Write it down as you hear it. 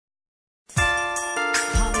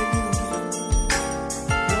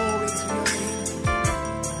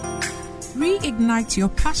reignite your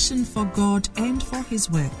passion for God and for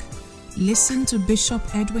His work. Listen to Bishop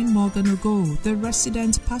Edwin Morgan Ogo, the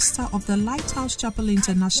resident pastor of the Lighthouse Chapel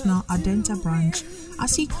International Adenta branch,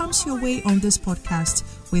 as he comes your way on this podcast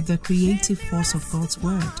with the creative force of God's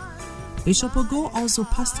Word. Bishop Ogo also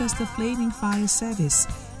pastors the Flaming Fire Service,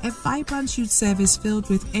 a vibrant youth service filled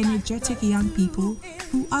with energetic young people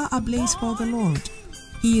who are ablaze for the Lord.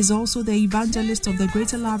 He is also the evangelist of the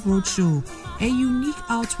Greater Love Roadshow, a unique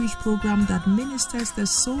outreach program that ministers the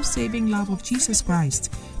soul-saving love of Jesus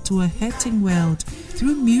Christ to a hurting world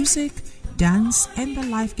through music, dance, and the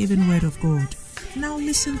life-giving Word of God. Now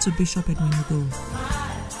listen to Bishop Edwin Ogo.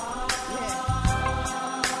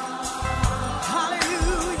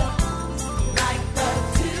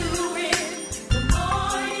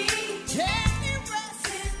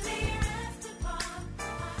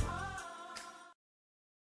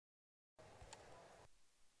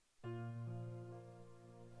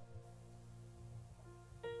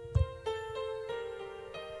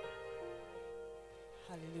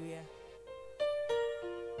 Hallelujah.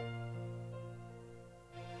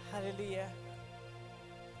 Hallelujah.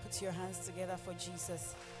 Put your hands together for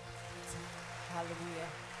Jesus. Hallelujah.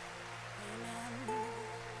 Amen.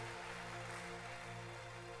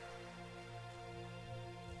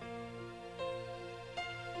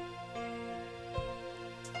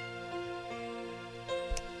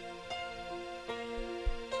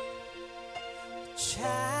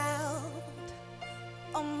 Child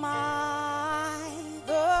of mine,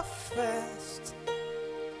 the first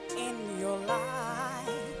in your life,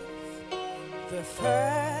 the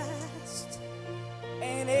first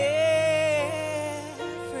in everything.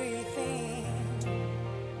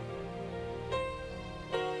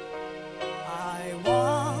 I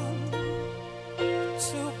want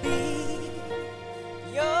to be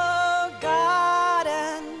your God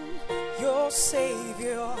and your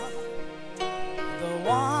Savior, the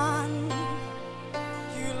one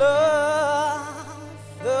you love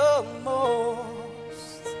the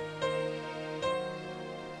most.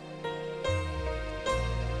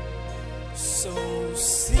 So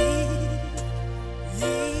seek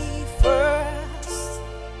ye first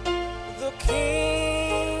the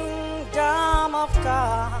kingdom of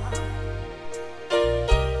God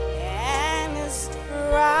and His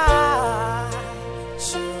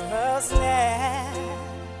righteousness,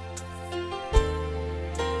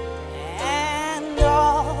 and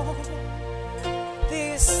all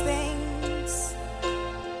these things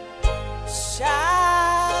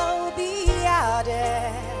shall be added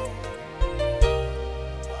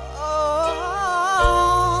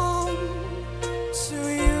to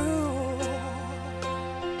you.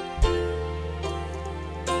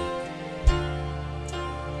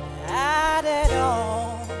 Added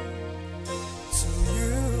on to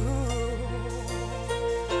you.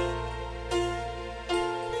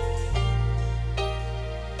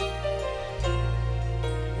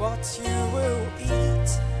 What you will eat,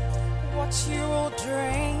 what you will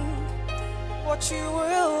drink, what you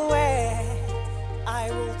will wear, I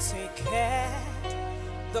will take care.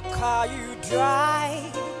 The car you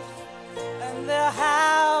drive and the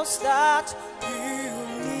house that you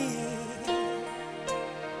need,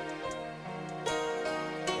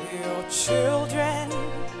 your children,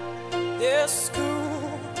 their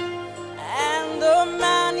school, and the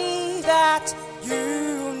money that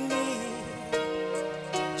you need.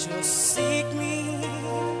 Just seek me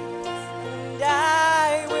and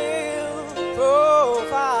I will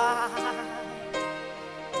provide.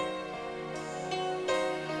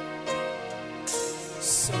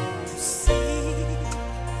 So seek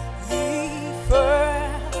ye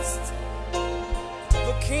first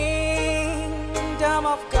the kingdom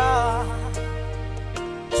of God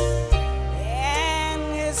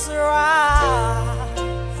and His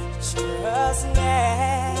righteousness,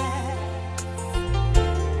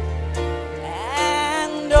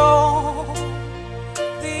 and all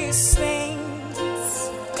these things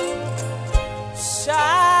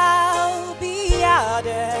shall be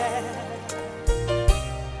added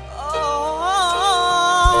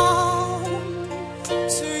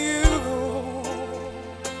to you.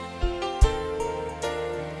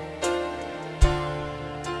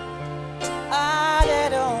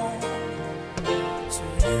 Added on to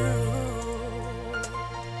you.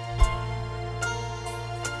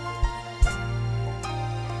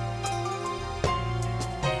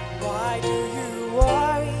 Why do you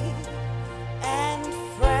worry and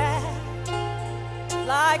fret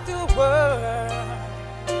like the world?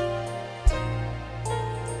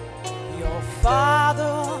 Your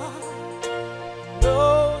Father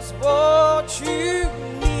knows what you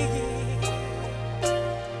need.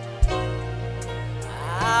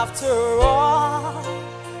 After all,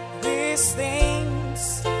 these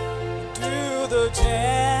things do the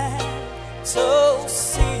gentle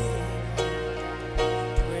see.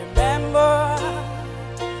 Remember,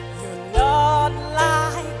 you're not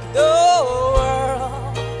like the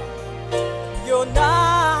world. You're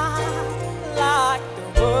not like the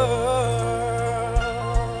world.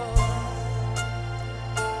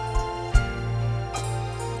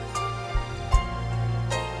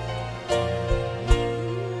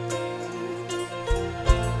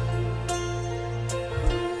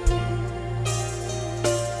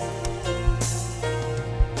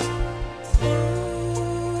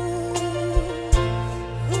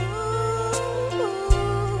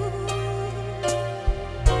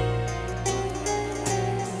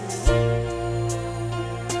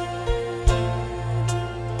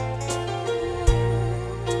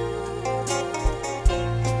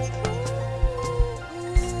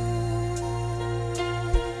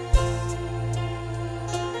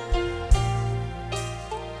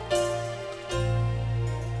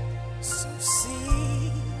 So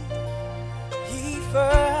seek ye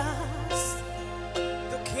first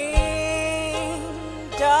the kingdom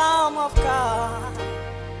of God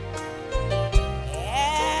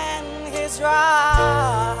and His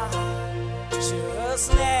righteousness,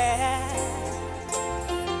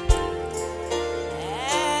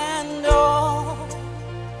 and all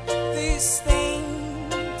these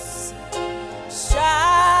things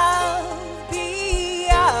shall be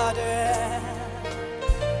added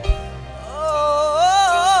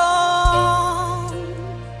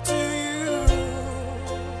to you.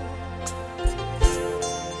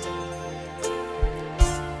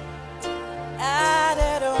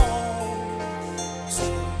 Added on to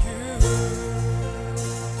you.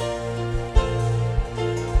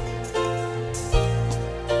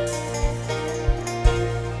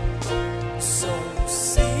 So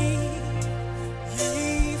seek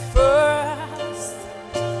ye first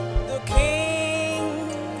the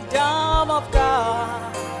kingdom of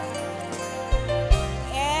God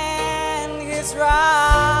and His righteousness,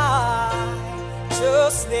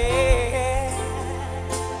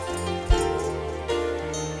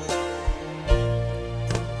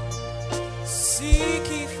 seek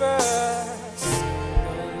ye first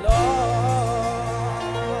the Lord.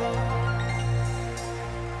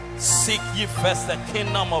 Seek ye first the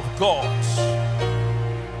kingdom of God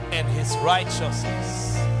and His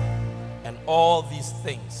righteousness, and all these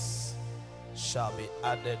things shall be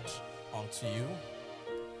added unto you.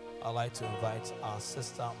 I'd like to invite our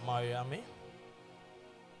sister Mariami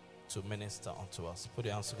to minister unto us. Put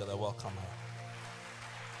your hands together. Welcome her.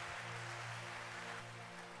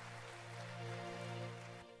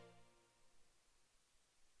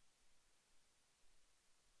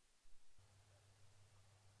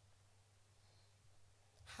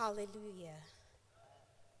 Hallelujah.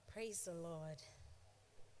 Praise the Lord.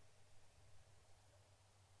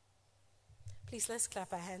 Please, let's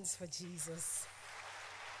clap our hands for Jesus.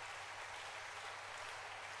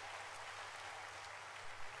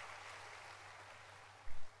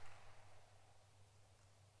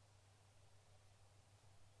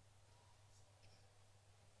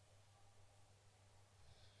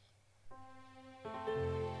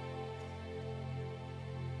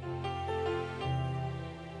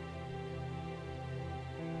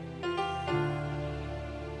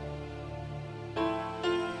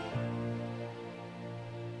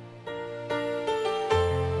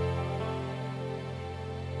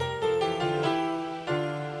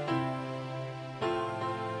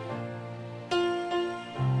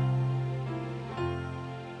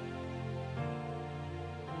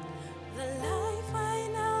 The life I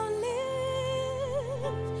now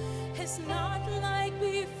live is not like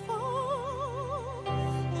before,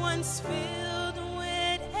 once filled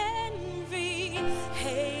with envy,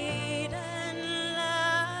 hate, and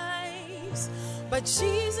lies. But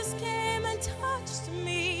Jesus came and touched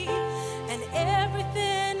me, and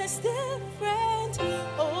everything is different.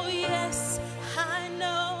 Oh yes, I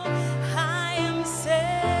know I am saved.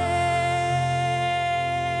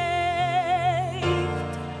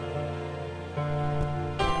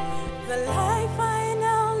 The life I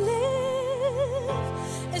now live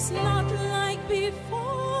is not like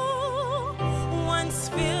before, once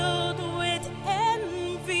filled with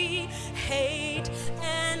envy, hate,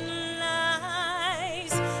 and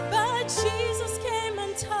lies. But Jesus came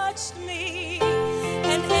and touched me,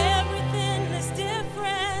 and everything is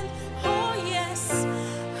different. Oh yes,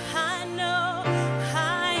 I know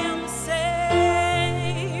I am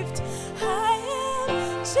saved. I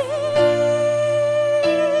am changed.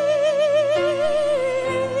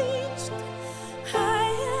 I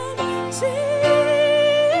am changed.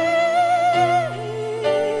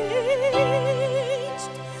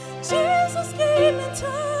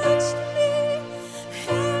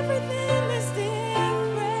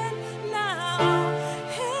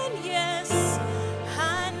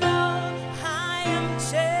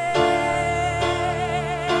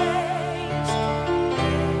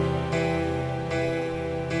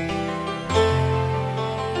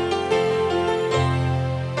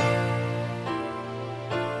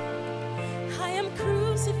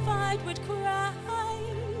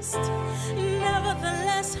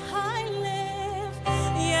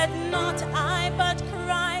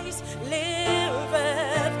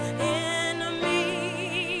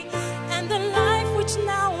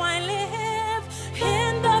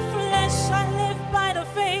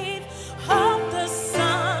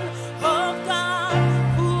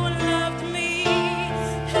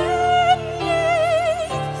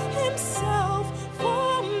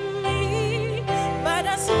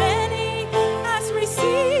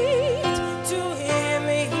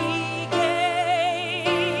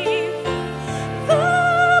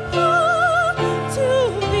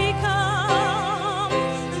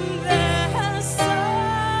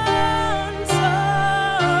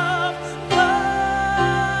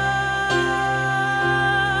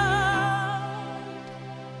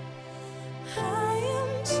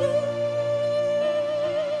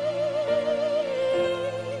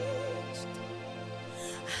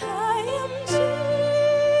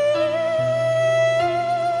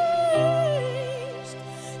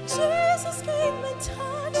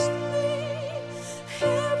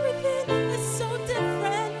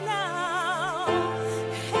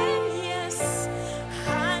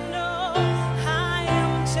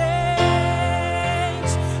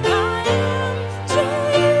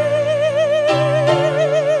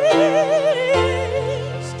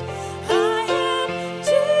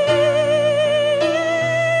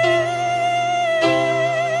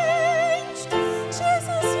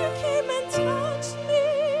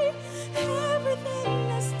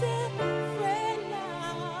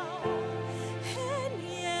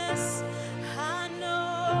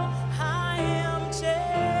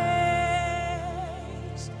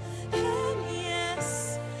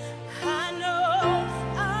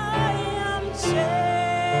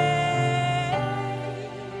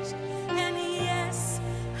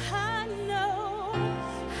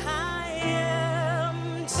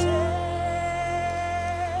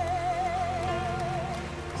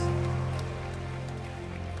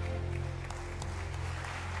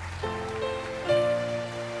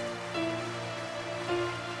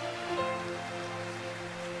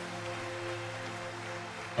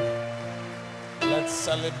 Let's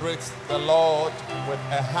celebrate the Lord with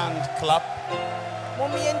a hand clap.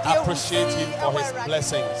 Appreciate Him for His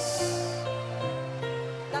blessings.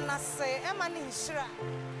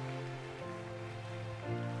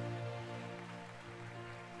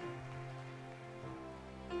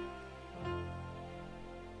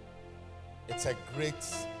 It's a great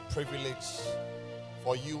privilege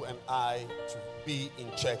for you and I to be in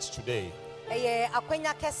church today.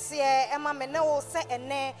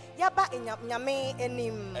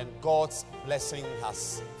 And God's blessing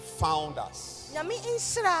has found us. And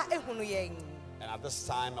at this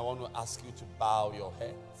time, I want to ask you to bow your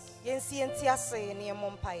heads.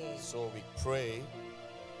 So we pray.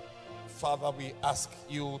 Father, we ask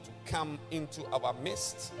you to come into our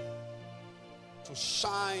midst to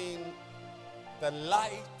shine the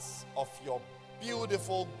light of your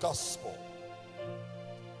beautiful gospel.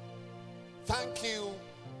 Thank you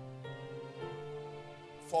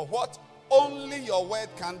for what only your word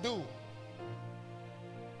can do.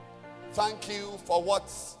 Thank you for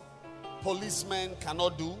what policemen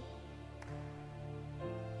cannot do.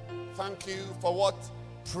 Thank you for what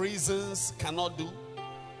prisons cannot do.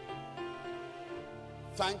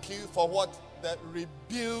 Thank you for what the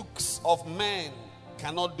rebukes of men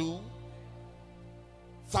cannot do.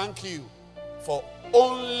 Thank you for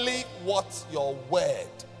only what your word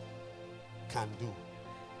can do.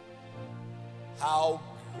 How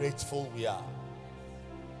grateful we are.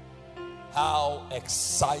 How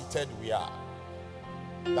excited we are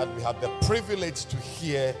that we have the privilege to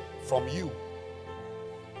hear from you.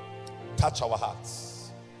 Touch our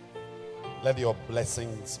hearts. Let your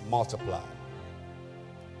blessings multiply.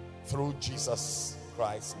 Through Jesus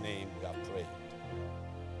Christ's name we have prayed.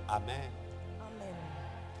 Amen.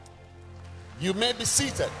 You may be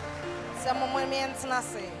seated.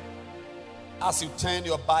 As you turn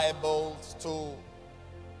your Bibles to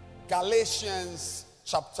Galatians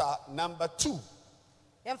chapter number 2.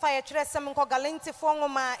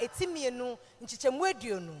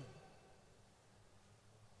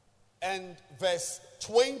 And verse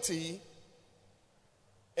 20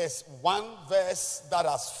 is one verse that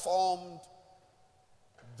has formed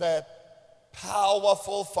the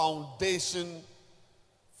powerful foundation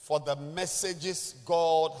for the messages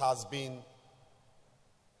God has been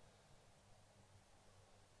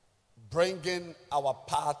bringing our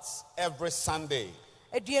paths every Sunday.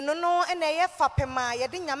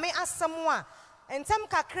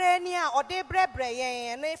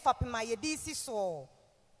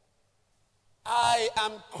 I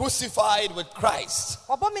am crucified with Christ.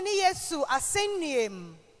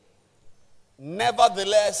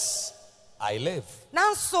 Nevertheless, I live.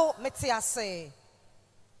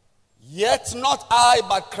 Yet not I,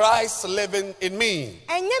 but Christ living in me.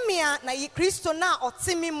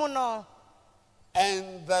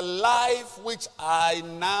 And the life which I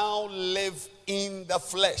now live in the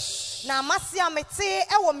flesh,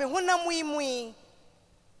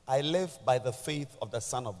 I live by the faith of the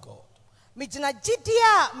Son of God,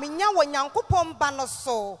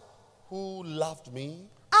 who loved me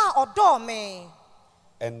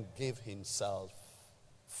and gave himself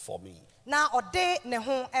for me.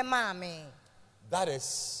 That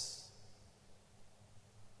is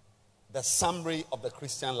the summary of the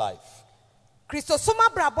Christian life.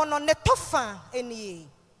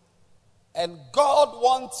 And God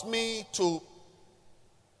wants me to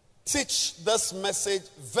teach this message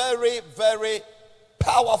very, very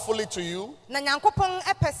powerfully to you,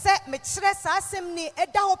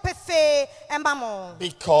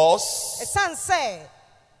 because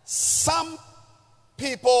some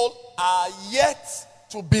people are yet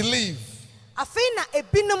to believe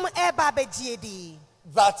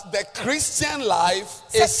that the Christian life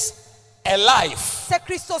is a life.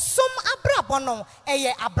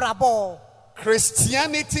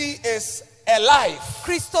 Christianity is a life.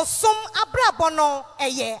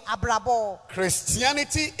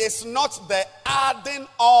 Christianity is not the adding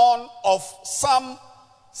on of some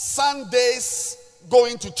Sundays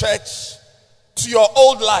going to church to your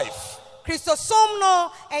old life.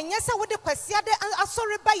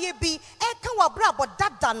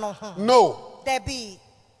 No.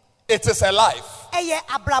 It is a life.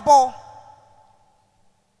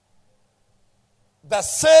 The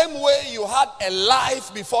same way you had a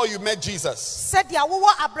life before you met Jesus.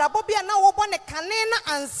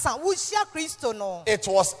 It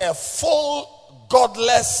was a full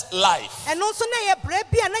godless life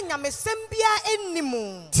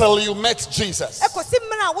till you met Jesus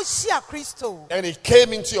and he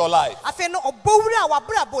came into your life.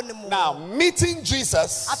 Now, meeting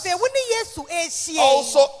Jesus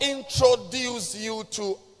also introduced you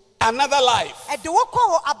to another life.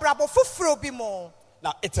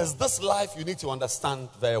 Now, it is this life you need to understand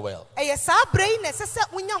very well.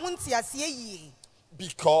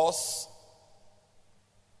 Because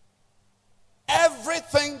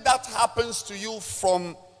everything that happens to you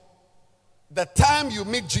from the time you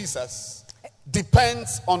meet Jesus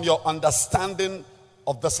depends on your understanding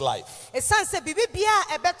of this life.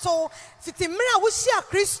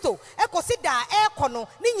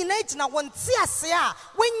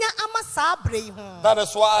 That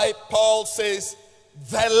is why Paul says,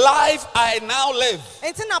 the life I now live,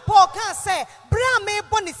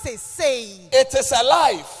 it is a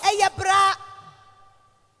life.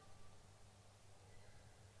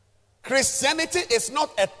 Christianity is not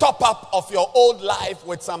a top-up of your old life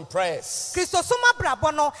with some prayers.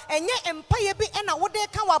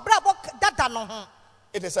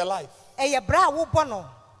 It is a life.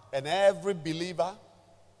 And every believer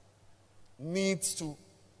needs to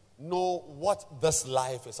know what this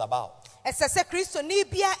life is about.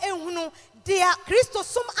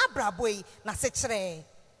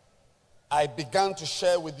 I began to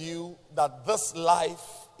share with you that this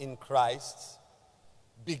life in Christ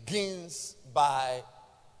begins by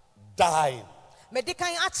dying. That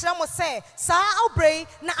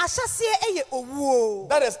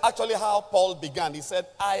is actually how Paul began. He said,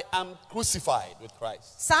 I am crucified with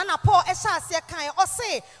Christ.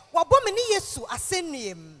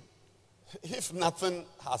 If nothing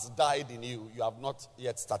has died in you, you have not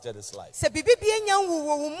yet started this life.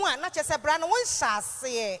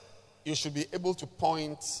 You should be able to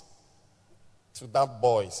point to that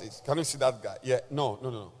boy. Can you see that guy? Yeah,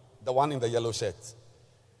 no. The one in the yellow shirt.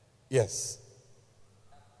 Yes.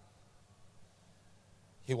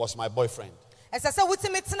 He was my boyfriend.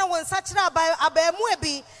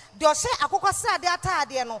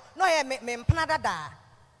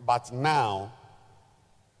 But now,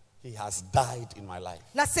 he has died in my life.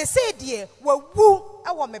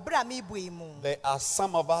 There are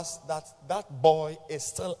some of us that boy is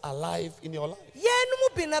still alive in your life.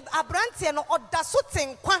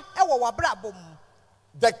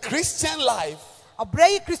 The Christian life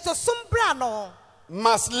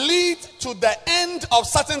must lead to the end of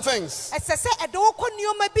certain things.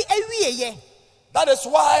 That is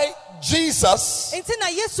why Jesus,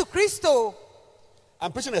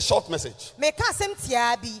 I'm preaching a short message.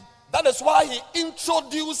 That is why he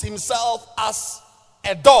introduced himself as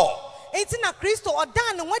a door.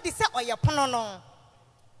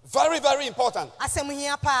 Very, very important.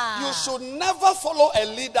 You should never follow a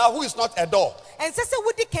leader who is not a door.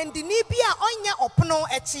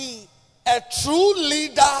 A true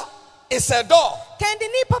leader is a door.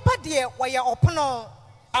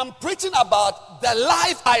 I'm preaching about the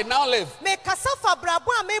life I now live.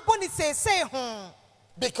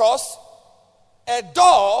 Because a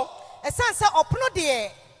door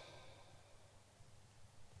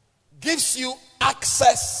gives you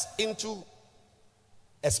access into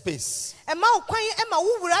a space.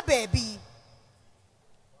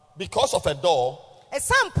 Because of a door,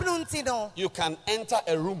 you can enter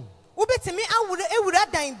a room.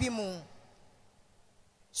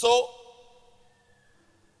 So,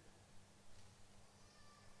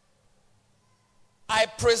 I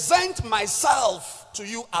present myself to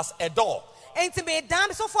you as a door. It's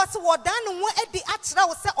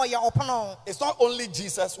not only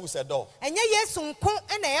Jesus who's a door.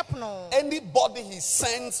 Anybody he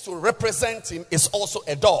sends to represent him is also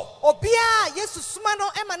a door.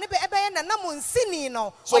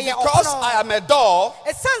 So because I am a door,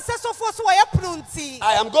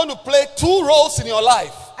 I am going to play two roles in your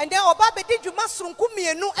life. You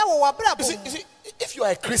see, if you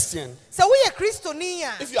are a Christian,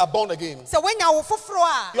 if you are born again, you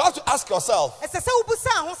have to ask yourself,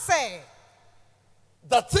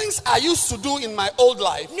 the things I used to do in my old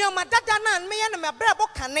life,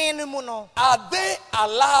 are they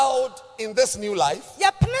allowed in this new life?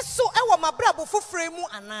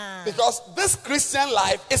 Because this Christian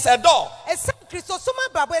life is a door.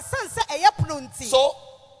 So,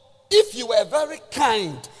 if you were very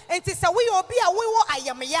kind, because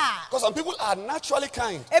some people are naturally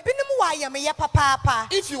kind. If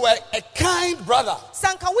you were a kind brother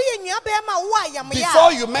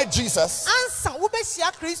before you met Jesus,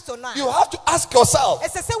 you have to ask yourself,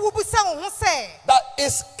 that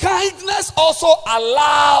is kindness also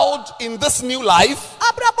allowed in this new life?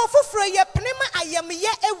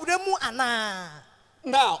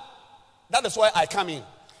 Now, that is why I come in.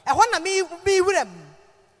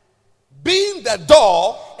 Being the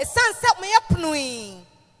door,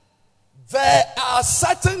 there are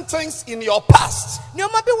certain things in your past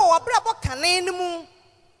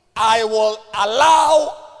I will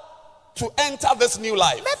allow to enter this new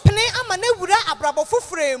life. mepene ama na wura abrabo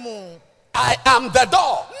foforo mu. I am the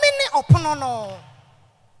door. Mene opono no.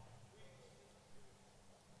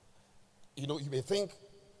 You know, you may think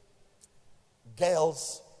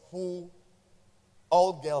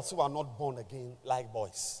all girls who are not born again like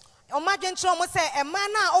boys. Imagine mo say e ma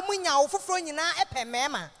na omunya ofoforo nyina epe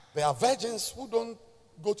mema. There are virgins who don't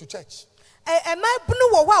go to church. E ma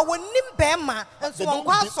bunu wo wa wonim be ma enso won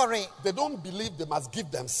kwa sori. They don't believe they must give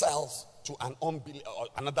themselves to an unbeliever or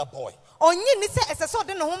another boy. Onyi ni se eseso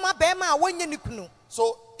de ne homa be ma wonye ni kunu.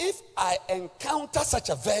 So if I encounter such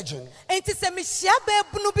a virgin, Enti se me hia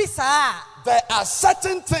be bunu bi sa. there are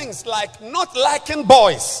certain things like not liking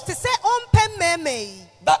boys Ti se ompe meme.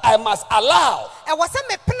 that I must allow. E wo se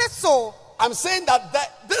me pene so. I'm saying that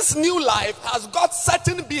this new life has got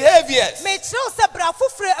certain behaviors. Me chiro se bra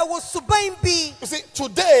foforo e wo suban bi. You see,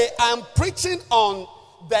 today I'm preaching on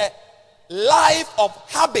the life of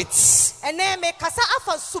habits. Ene me kasa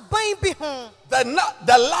afa suban bi ho.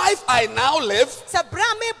 The life I now live Se bra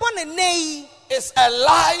me bone nei. is a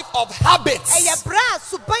life of habits. E ye bra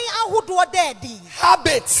suban ahodo dedi.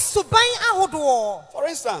 Habits. Suban ahodo. For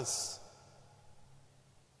instance,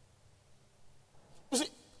 you see,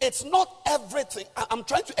 it's not everything. I'm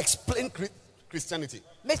trying to explain Christianity.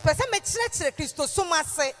 Me pese me chire Kristo suma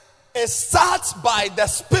se. It starts by the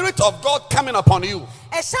Spirit of God coming upon you.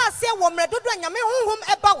 E sha se wo mre dodo nyame honhom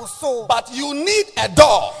eba wo so. But you need a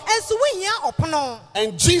door. Enso we hia opono.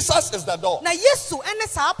 And Jesus is the door. Na Yesu ene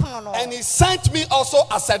sa opono no. And he sent me also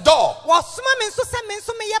as a door. Wo suma me nso se me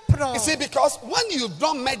nso me ye pro. You see, because when you've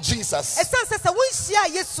not met Jesus, E san se won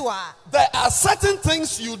hia Yesu a. there are certain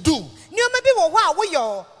things you do Ni o me bi wo ho a wo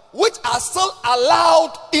yo. which are still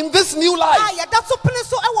allowed in this new life. Ah ya da so pene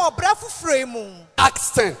so e wo bra foforo mu.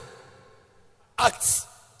 Acts 10. Acts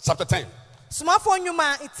chapter 10. Sumafo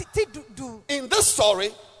nyuma ti du. In this story,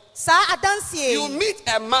 Sa adansie. you meet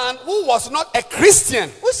a man who was not a Christian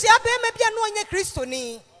Wo hia be me bia no onye Kristo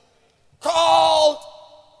ni. called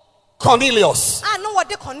Cornelius. Ah no wo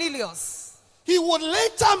de Cornelius. He would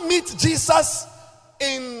later meet Jesus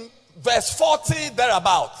in verse 40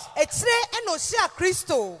 thereabout. E kire e no hia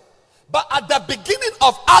Kristo. But at the beginning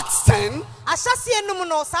of Acts 10, Ahyase enum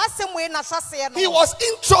no sa asem we na hyase no. he was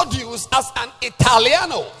introduced as an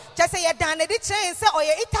Italiano. Chese ye dan de kire se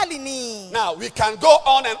oye Italy ni. Now, we can go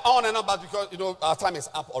on and on and on, but because, you know, our time is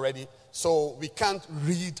up already, so we can't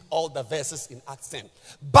read all the verses in Acts 10.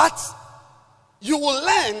 But you will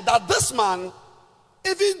learn that this man,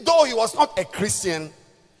 even though he was not a Christian,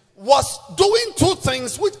 was doing two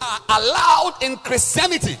things which are allowed in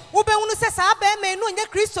Christianity. Wo be unu se sa be me no onye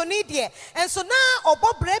Kristo ni de. Enso na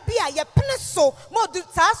obobra bi a ye pene so mo du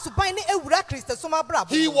sa suban ni ewura Kristo so ma bra.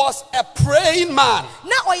 He was a praying man.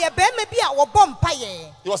 Na oye be me bi a wo bom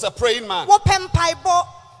paye. He was a praying man. Wo pempai bo.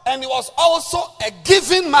 And he was also a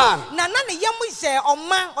giving man. Na na ne yemu je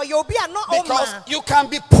oma oye obi a no Because oma. you can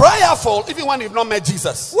be prayerful even when you've not met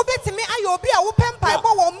Jesus. Wo betimi aye obi a wo pempai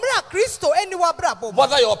bo wo mra Kristo eni wa bra bo.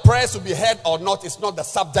 Whether your prayers will be heard or not is not the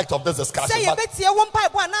subject of this discussion. Say ye But betie wo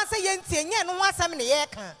mpai bo na say ye ntie nye no ho asem ne ye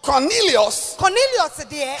kan. Cornelius Cornelius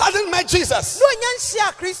de. hadn't met Jesus, No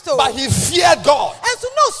nyanhia Kristo. but he feared God. Enso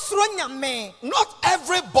no suro nyame. Not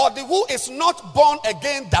everybody who is not born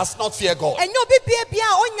again does not fear God. Enyo obi bia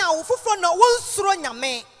onya wo foforo no wo suro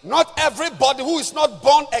nyame. Not everybody who is not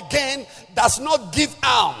born again does not give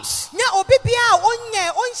alms. Nya obi bia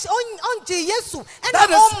onye onje Yesu That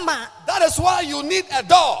ena is, oma. that is why you need a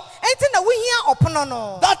door Enti na wo hia opono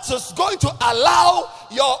no. that is going to allow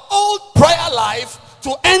your old prayer life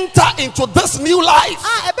to enter into this new life.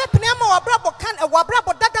 Ah ebe pene ma wabrabo kan e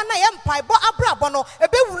wabrabo dada na ye mpai bo abrabo no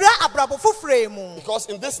ebe wura abrabo foforo mu. Because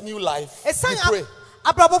in this new life, we Esan pray.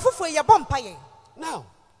 abrabo foforo ye bom paye. Now,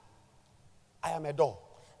 I am a door.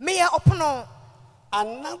 Me ye opono.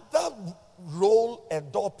 Another role a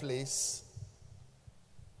door plays.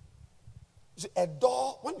 You see, a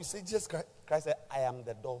door, when you say Jesus Christ said, I am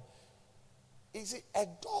the door. You see, a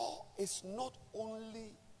door is not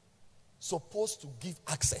only supposed to give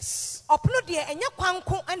access. Opono de enye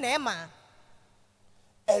kwanko ena ema.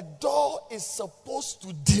 A door is supposed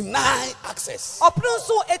to deny access. Opono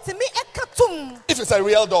so etimi ekatum. If it's a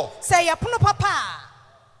real door. Say ye pono papa.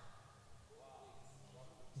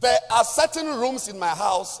 There are certain rooms in my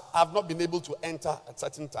house I've not been able to enter at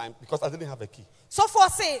certain time because I didn't have a key. So for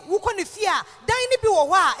say wo kɔ ne fie a dan ni bi wɔ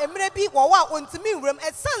hɔ a emre bi wɔ hɔ a ontimi nwuram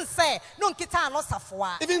esan sɛ no nkita no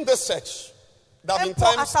safoa. Even this church, there have been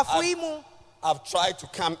Empo times asafo yi mu. I've tried to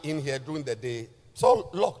come in here during the day. It's all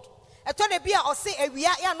locked. Ɛtɔ de bi a ɔse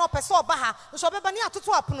awia ya no pɛ sɛ ɔba ha nso ɔbɛba ne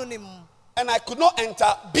atoto apono ne mu. And I could not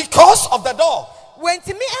enter because of the door.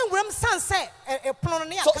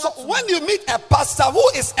 So when you meet a pastor who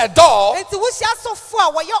is a door, he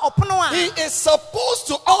is supposed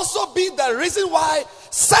to also be the reason why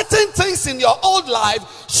certain things in your old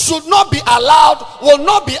life should not be allowed, will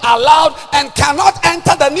not be allowed, and cannot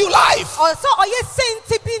enter the new life.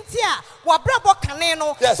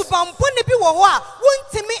 Yes.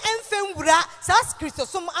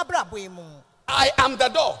 I am the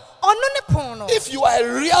door. If you are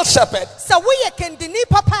a real shepherd,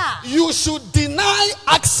 you should deny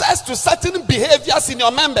access to certain behaviors in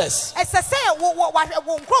your members.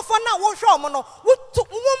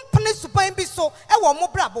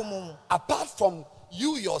 Apart from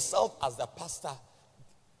you yourself as the pastor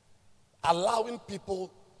allowing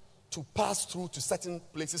people to pass through to certain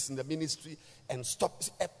places in the ministry and stop.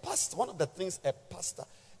 A pastor, one of the things a pastor,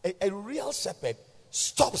 a real shepherd,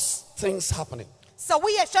 stops things happening. For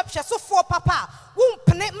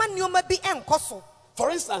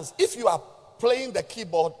instance, if you are playing the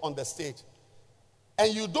keyboard on the stage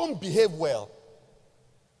and you don't behave well,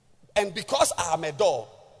 and because I am a door,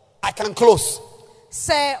 I can close.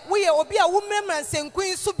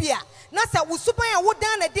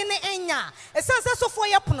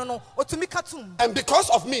 And because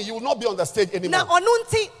of me, you will not be on the stage anymore.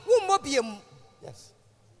 Yes.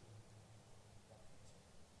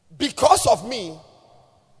 Because of me,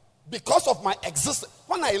 because of my existence,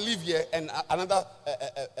 when I live here and another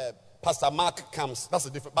Pastor Mark comes, that's a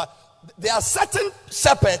different. But there are certain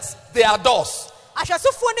shepherds, they are doors.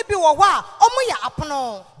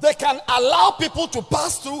 They can allow people to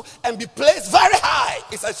pass through and be placed very high.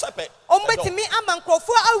 It's a shepherd.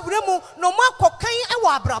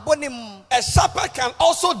 A shepherd can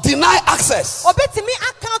also deny access. And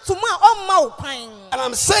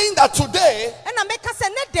I'm saying that today,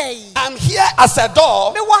 I'm here as a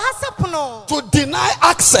door to deny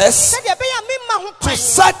access to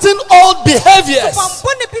certain old behaviors,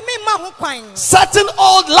 certain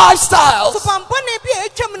old lifestyles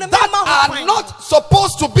that are not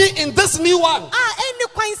supposed to be in this new one.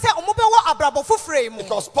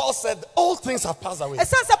 Because Paul said all things have passed away.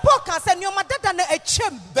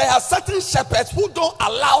 There are certain shepherds who don't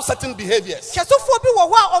allow certain behaviors, and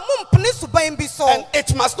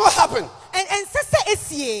it must not happen.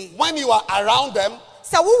 When you are around them,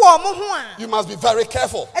 you must be very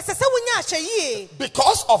careful.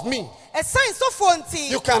 Because of me,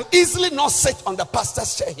 you can easily not sit on the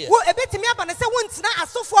pastor's chair here.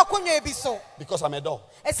 Because I'm a door.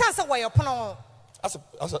 Ask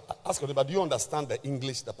but do you understand the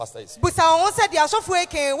English the pastor is speaking?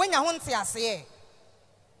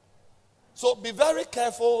 So be very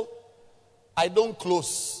careful. I don't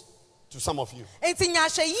close to some of you.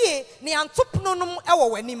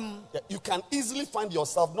 You can easily find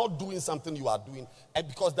yourself not doing something you are doing, and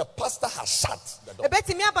because the pastor has shut the door.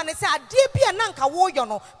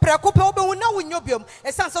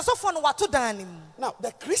 Now,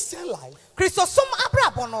 the Christian life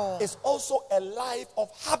is also a life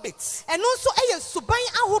of habits.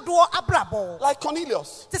 Like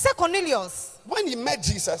Cornelius. When he met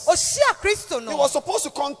Jesus, he was supposed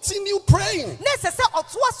to continue praying. He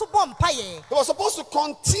was supposed to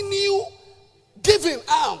continue giving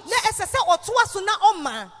alms.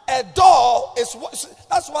 A door is what,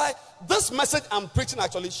 that's why this message I'm preaching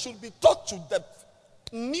actually should be taught to the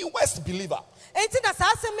newest believer.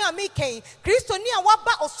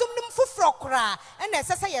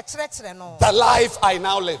 The life I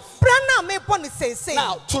now live.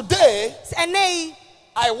 Now, today,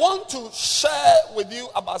 I want to share with you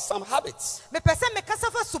about some habits.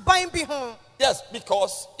 Yes,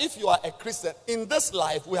 because if you are a Christian, in this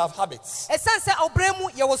life we have habits. And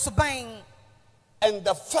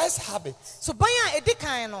the first habit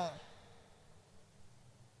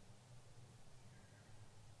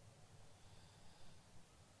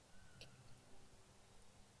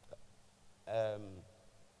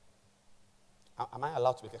am I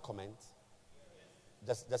allowed to make a comment?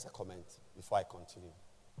 Just a comment before I continue.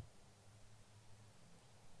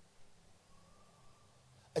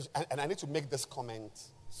 And I need to make this comment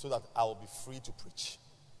so that I will be free to preach.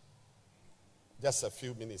 Just a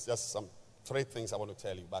few minutes, just some 3 things I want to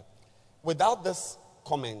tell you. But without this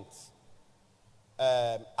comment,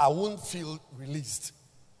 I won't feel released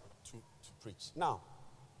to preach. Now,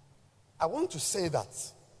 I want to say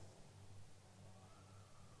that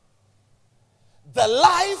the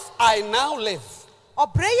life I now live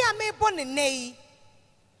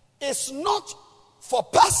is not for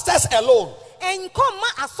pastors alone. I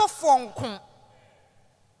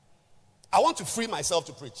want to free myself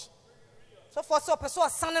to preach.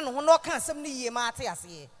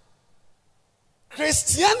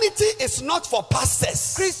 Christianity is not for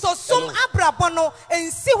pastors. Christosum abrabono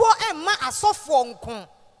ensi ho emma asofo nko.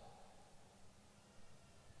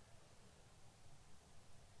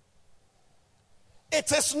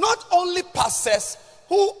 It is not only pastors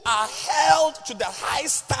who are held to the high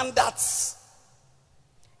standards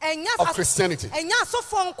of Christianity. Enya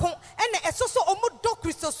asofo nko ene esoso omudo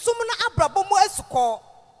Christosum na abrabo mo esuko.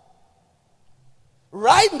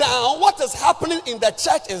 Right now, what is happening in the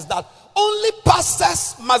church is that only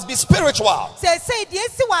pastors must be spiritual. That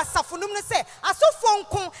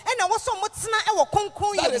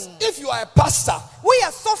is, if you are a pastor,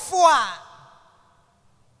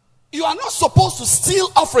 you are not supposed to steal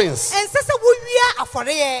offerings.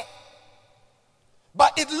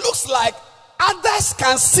 But it looks like others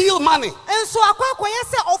can steal money.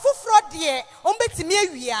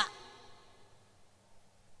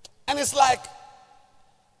 And it's like,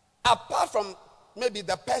 apart from maybe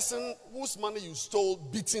the person whose money you stole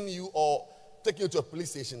beating you or taking you to a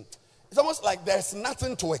police station, it's almost like there's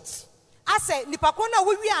nothing to it. So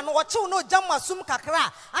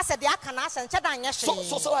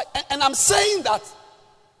and I'm saying that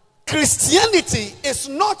Christianity is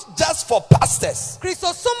not just for pastors.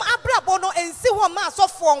 Because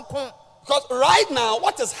right now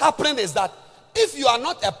what is happening is that if you are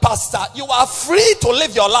not a pastor, you are free to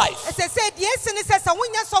live your life.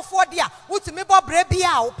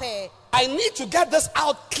 I need to get this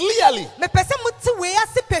out clearly. Because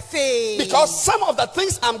some of the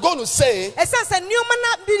things I'm going to say, you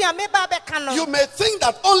may think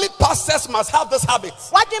that only pastors must have this habit.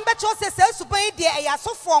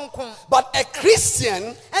 But a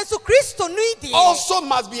Christian also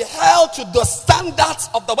must be held to the standards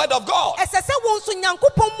of the word of God.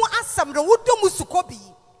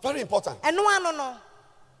 Very important.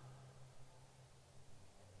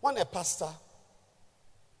 When a pastor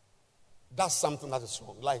does something that is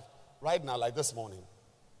wrong, like right now, like this morning,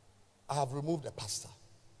 I have removed a pastor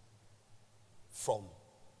from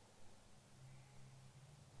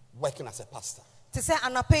working as a pastor.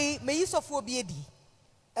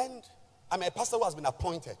 And I'm a pastor who has been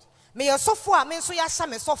appointed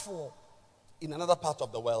in another part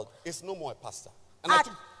of the world. It's no more a pastor. And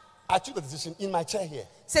I took the decision in my chair here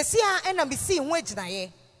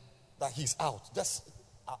that he's out. Just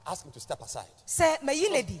ask him to step aside.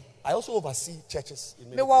 I also oversee churches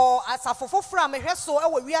in many places.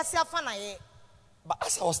 But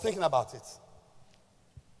as I was thinking about it,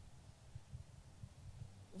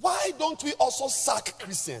 why don't we also sack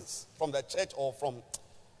Christians from the church or from...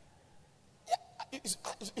 You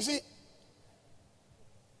see,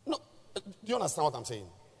 no, do you understand what I'm saying?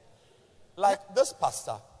 Like this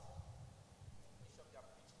pastor,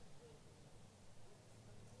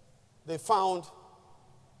 they found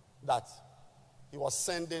that he was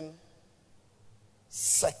sending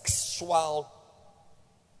sexual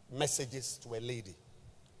messages to a lady.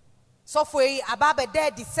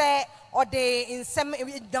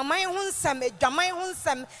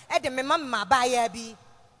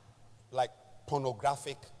 Like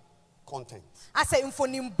pornographic content.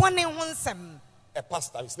 A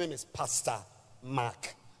pastor, his name is Pastor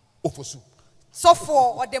Mark Ofosu.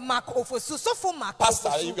 Pastor,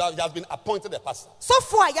 he has been appointed a pastor. So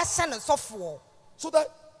that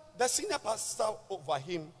the senior pastor over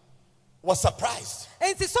him was surprised.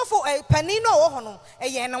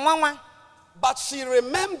 But she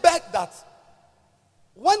remembered that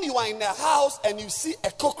when you are in a house and you see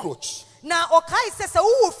a cockroach, it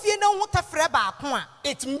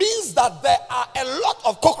means that there are a lot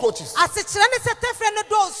of cockroaches.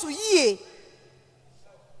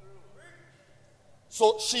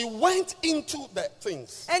 So she went into the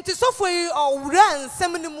things. And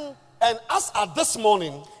as at this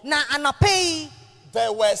morning,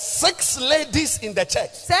 there were 6 ladies in the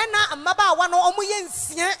church that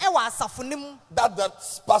the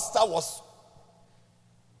pastor was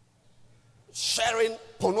sharing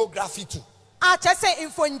pornography to.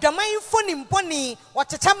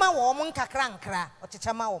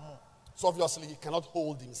 So obviously he cannot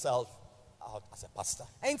hold himself out as a pastor.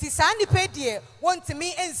 He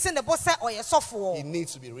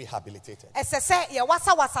needs to be rehabilitated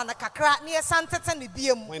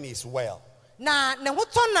when he's well.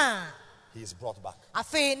 He is brought back.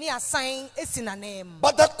 But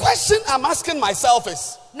the question I'm asking myself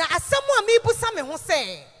is,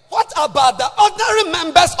 what about the ordinary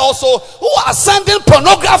members also who are sending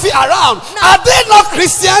pornography around? Are they not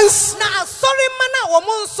Christians? So asɔre mana wɔn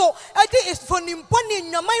nso ɛde ifoni mponi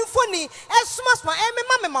nyaman foni ɛsoma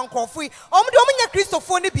ɛmema mema nkrɔfo yi wɔn de wɔn nyɛ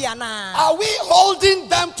kristofo ne bi ana. Are we holding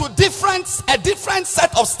them to a different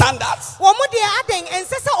set of standards? wɔn de aden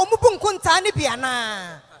ɛnsɛ sɛ wɔn bu nkontaa ne bi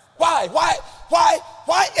ana.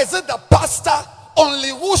 Why is it the pastor only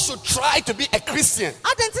who should try to be a Christian?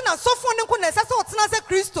 aden ti na sɔfo ne nko na ɛsɛ sɛ ɔtena sɛ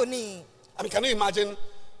kristoni. I mean, can you imagine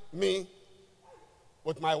me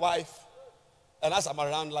with my wife, and as I'm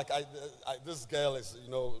around, like this girl is,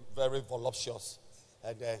 very voluptuous,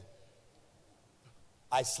 and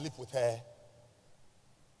I sleep with her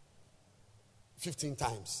 15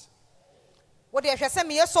 times. What do you say?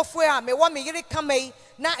 Me software, me want me yiri kamei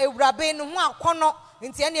na ewurabe no ho akono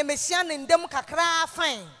nti ene mesia ne ndem kakra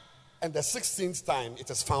fine. And the 16th time it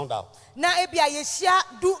is found out. Na ebia yesia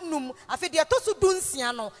du num afi de tosu du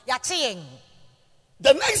nsia no ya cheyen.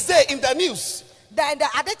 The next day in the news, the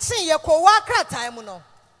adechen ye ko wa kratan mu no.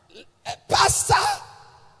 Pastor,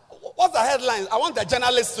 what's the headlines? I want the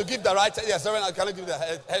journalists to give the right. Yes, I cannot give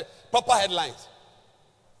the proper headlines.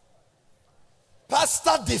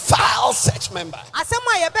 Pastor defiles church member.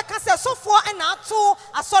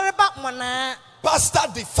 Pastor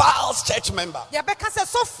defiles church member.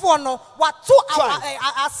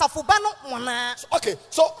 Okay,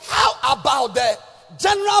 so how about the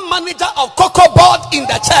general manager of Cocoa Board in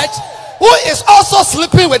the church who is also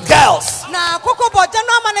sleeping with girls? Na Cocoa Board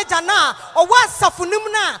general manager na owa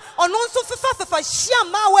safunum na ono nso fefa hia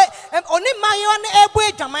mawe oni mayo na ebu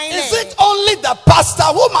adwaman. Is it only the pastor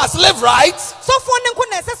who must live right? So for nko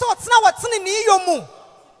na ese se otena watene ni yomu.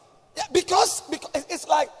 Because it's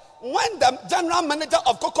like when the general manager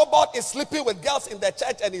of Cocoa Board is sleeping with girls in the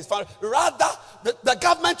church and his family, rather the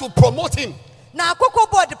government will promote him. Na Cocoa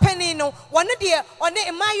Board penny no one de one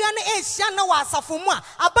emayo na ehia na wa asafo mu a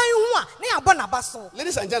aban hu a na yabo na baso.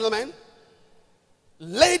 Ladies and gentlemen,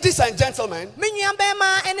 I'm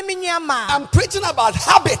I'm preaching about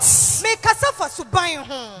habits.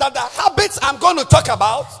 That the habits I'm going to talk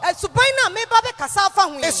about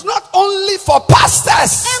is not only for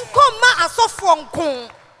pastors.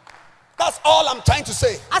 That's all I'm trying to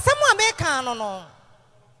say.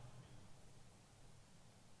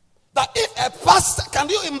 That if a pastor, can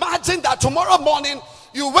you imagine that tomorrow morning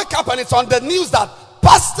you wake up and it's on the news that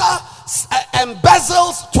pastor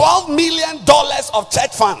embezzles $12 million of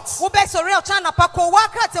church funds?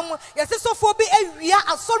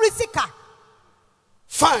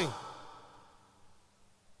 Fine.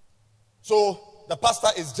 So the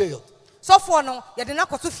pastor is jailed. How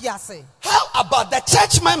about the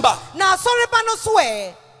church member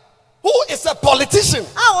who is a politician,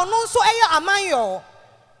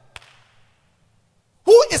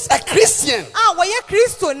 who is a Christian,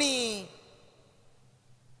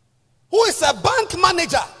 who is a bank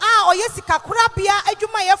manager?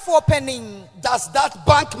 Does that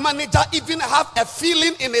bank manager even have a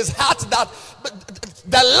feeling in his heart that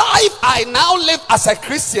the life I now live as a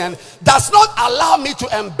Christian does not allow me to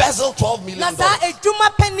embezzle $12 million?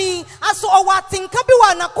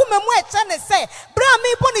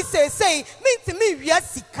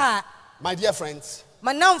 My dear friends,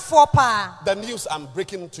 the news I'm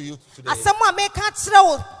breaking to you today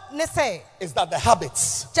is that the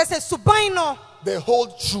habits, they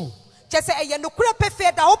hold true for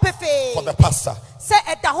the pastor,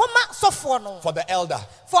 for the elder,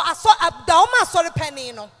 for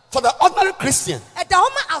the ordinary Christian,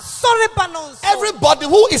 everybody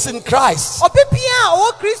who is in Christ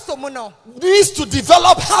needs to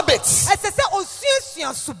develop habits as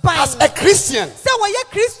a Christian.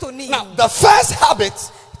 Now, the first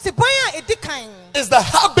habit is the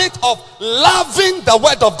habit of loving the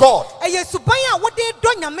word of God.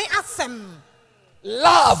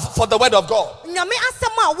 Love for the word of God.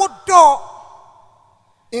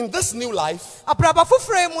 In this new life,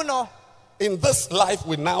 in this life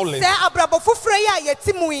we now live,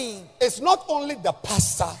 it's not only the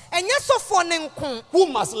pastor who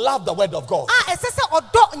must love the word of God.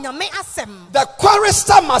 The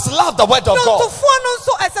chorister must love the word of God.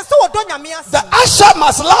 The usher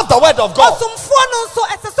must love the word of God. The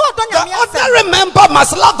ordinary member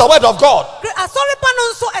must love the word of God.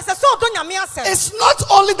 It's not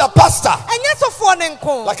only the pastor.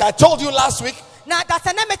 Like I told you last week,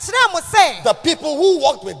 the people who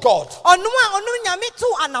walked with God, who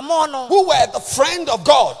were the friend of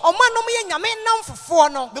God,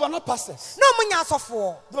 they were not pastors.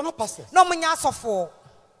 They were not pastors.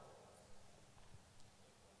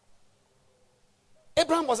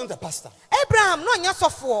 Abraham wasn't a pastor.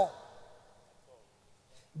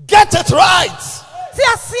 Get it right.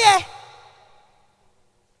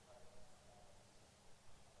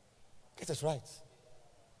 Get it right.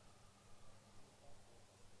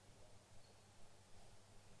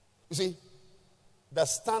 You see, the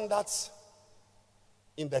standards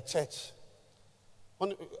in the church.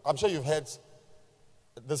 I'm sure you've heard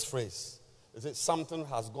this phrase. Is it something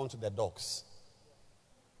has gone to the dogs?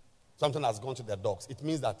 Something has gone to the dogs. It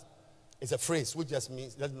means that it's a phrase which just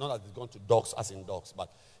means, not that it's gone to dogs as in dogs, but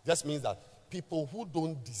just means that people who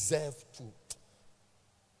don't deserve to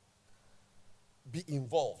be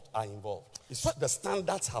involved are involved. The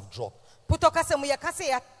standards have dropped.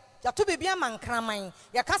 Yatu bibia mankraman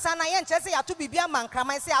yakasa na ye nche se yatu bibia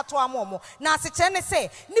mankraman se ato amomo na aseche ne se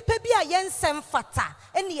nipa bi a ye nsem fata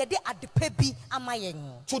ene ye de adepa bi ama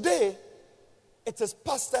yen. Today it is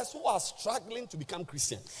pastors who are struggling to become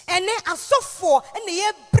Christians. Ene asofo ene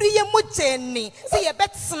ye briye mojeni se ye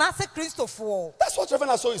betsena se Christofo. That's what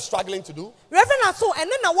Reverend Aso is struggling to do. Reverend Aso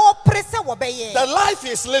ene na wo prese wo beye. The life he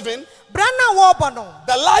is living, brana wo bono.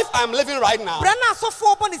 The life I'm living right now. Brana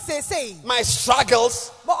asofo boni say. My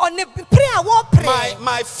struggles,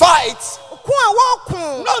 my fights. No.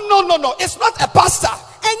 It's not a pastor.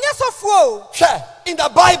 In the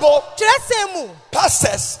Bible,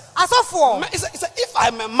 pastors. If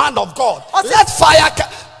I'm a man of God, let fire.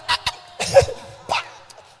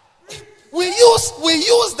 We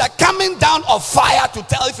use the coming down of fire to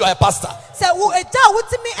tell if you're a pastor.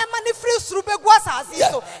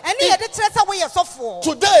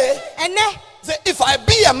 Today, if I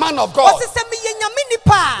be a man of God,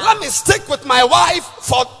 let me stick with my wife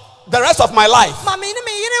for the rest of my life. If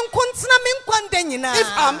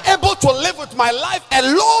I'm able to live with my life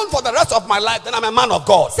alone for the rest of my life, then I'm a man of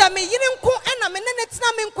God. But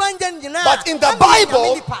in the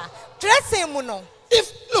Bible,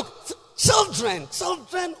 children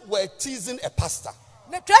were teasing a pastor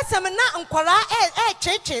that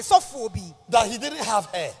he didn't have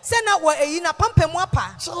hair.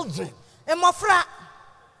 Children.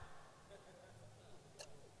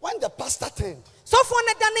 When the pastor turned,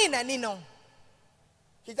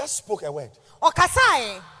 he just spoke a word.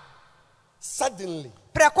 Suddenly,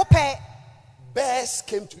 bears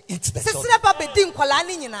came to eat the children.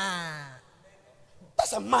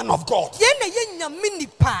 That's a man of God.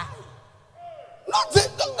 No.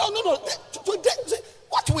 Today,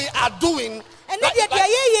 what we are doing,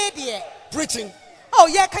 preaching.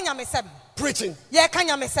 Preaching.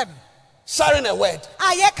 Sharing a word.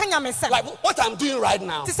 Like what I'm doing right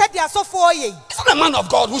now. It's not a man of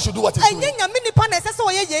God who should do what he's doing.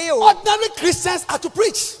 Ordinary Christians are to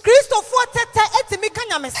preach. It's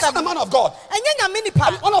not a man of God.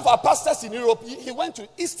 One of our pastors in Europe, he went to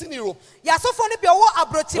Eastern Europe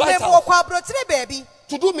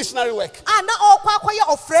to do missionary work.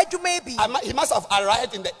 He must have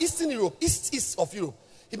arrived in the Eastern Europe, east of Europe.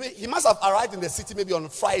 He must have arrived in the city maybe on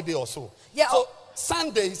Friday or so. So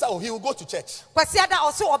Sunday, he said, he will go to church. White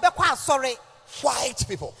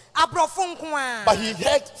people. But he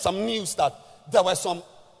heard some news that there were some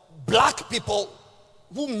black people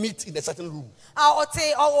who meet in a certain room.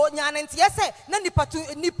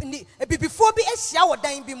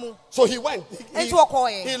 So he went. He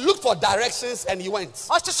looked for directions and he went.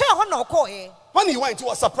 When he went, he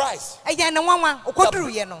was surprised.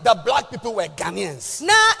 The black people were Ghanaians.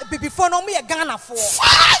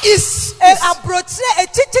 Far east.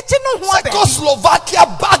 Czechoslovakia,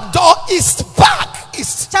 back door east. Back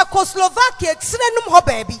east. Do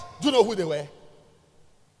you know who they were?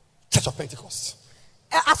 Church of Pentecost.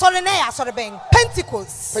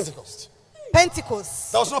 Pentecost.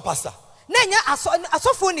 There was no pastor.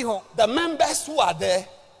 The members who are there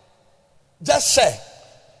just share.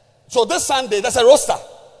 So this Sunday, there's a roster.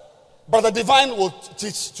 Brother Divine will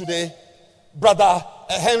teach today. Brother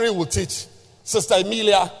Henry will teach. Sister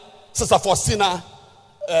Emilia, Sister Faustina,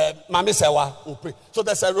 Mami Sewa will pray. So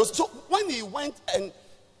there's a roster. So when he went and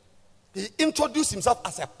he introduced himself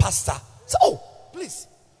as a pastor, so please,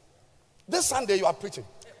 this Sunday you are preaching.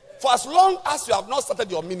 For as long as you have not started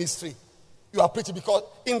your ministry, you are preaching, because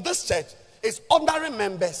in this church, it's ordinary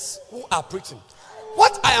members who are preaching.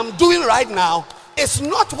 What I am doing right now is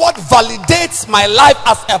not what validates my life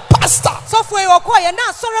as a pastor.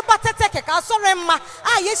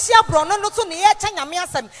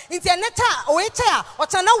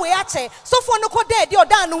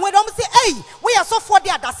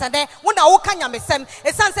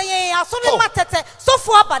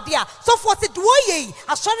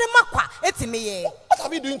 What are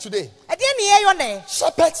we doing today?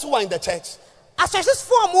 Shepherds who are in the church.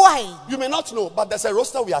 You may not know, but there's a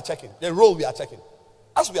roster we are checking. The role we are checking.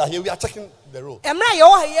 As we are here, we are checking the role.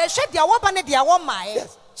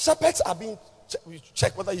 Yes. Shepherds are being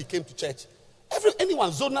checked whether he came to church.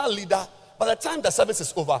 Anyone, zonal leader, by the time the service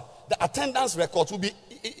is over, the attendance records will be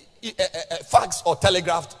faxed or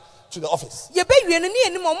telegraphed to the office.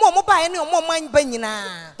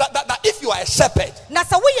 That If you are a shepherd, then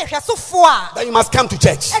then you must come to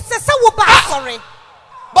church.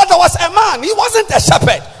 But there was a man, he wasn't a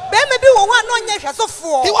shepherd.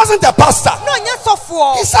 He wasn't a pastor.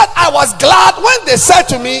 He said, I was glad when they said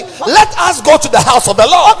to me, let us go to the house of the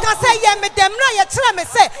Lord.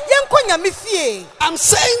 I'm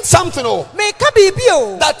saying something,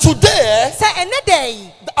 that today,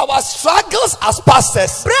 our struggles as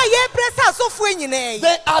pastors,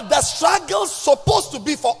 they are the struggles supposed to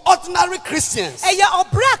be for ordinary Christians.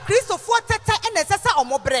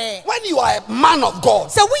 When you are a man of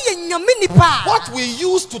God, what we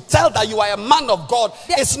use to tell that you are a man of God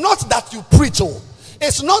is not that you preach,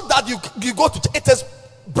 it's not that you go to church, it is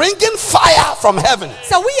bringing fire from heaven.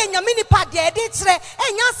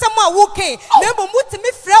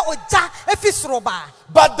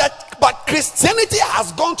 But Christianity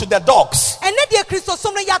has gone to the dogs.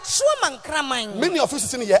 Many of you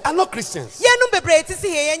sitting here are not Christians.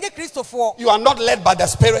 You are not led by the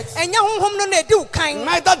Spirit.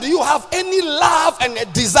 Neither do you have any love and a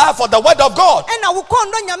desire for the word of God.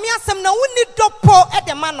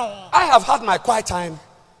 I have had my quiet time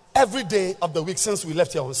every day of the week since we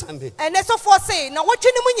left here on Sunday. And so for say now what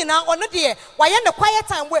you the quiet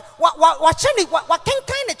time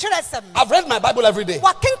I've read my Bible every day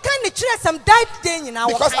because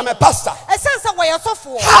I'm a pastor.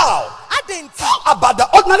 How about the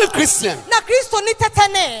ordinary Christian?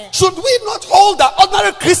 Should we not hold the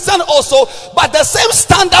ordinary Christian also by the same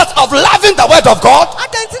standard of loving the word of God?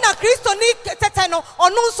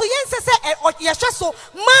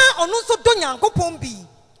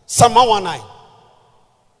 Psalm 119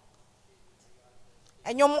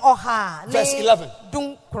 verse 11.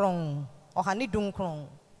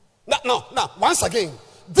 No, once again,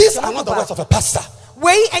 these are not the words of a pastor.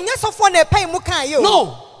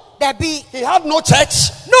 No. He had no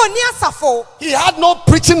church. He had no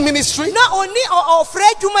preaching ministry.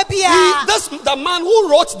 The man who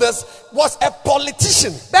wrote this was a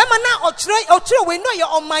politician.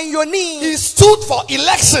 He stood for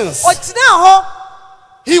elections.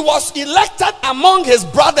 He was elected among his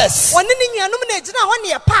brothers. And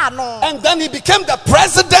then he became the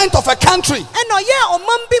president of a country.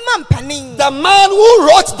 The man who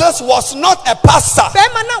wrote this was not a pastor.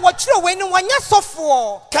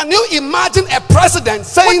 Can you imagine a president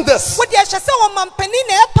saying this?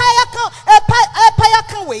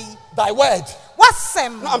 Thy word. No,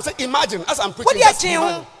 I'm saying imagine as I'm preaching.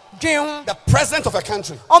 The president of a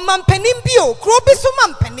country writing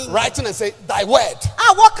and say, thy word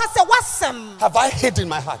have I hid in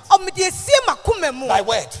my heart. Thy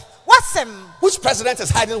word. Which president is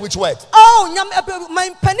hiding which word?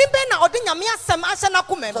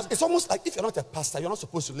 Because it's almost like if you're not a pastor, you're not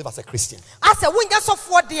supposed to live as a Christian.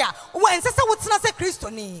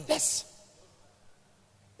 Yes.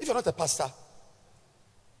 If you're not a pastor,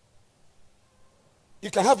 you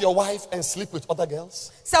can have your wife and sleep with other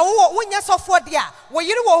girls. If you're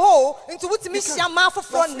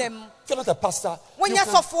not a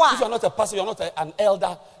pastor, you're not an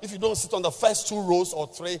elder. If you don't sit on the first 2 rows or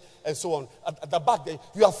 3 and so on, at the back there,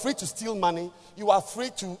 you are free to steal money. You are free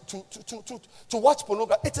to watch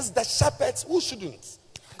pornography. It is the shepherds who shouldn't.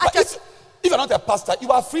 But if you're not a pastor, you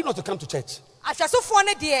are free not to come to church. When you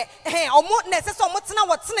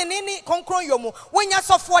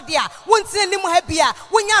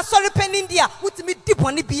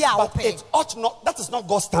but it ought not, that is not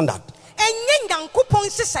God's standard.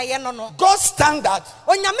 God's standard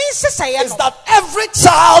is that every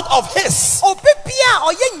child of his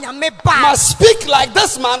must speak like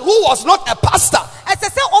this man who was not a pastor.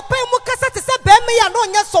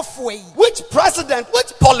 Which president,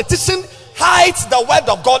 which politician hides the word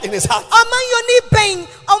of God in his heart?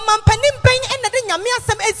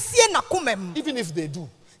 Even if they do,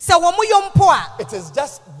 it is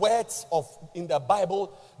just words of in the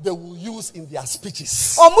Bible they will use in their speeches.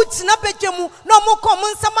 So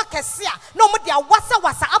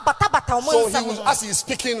as he is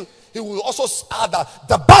speaking, he will also add that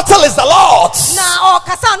the battle is the Lord's.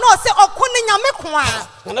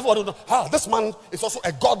 And everyone will know, this man is also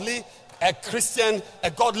a godly, a Christian, a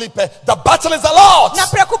godly person. The battle is the Lord's.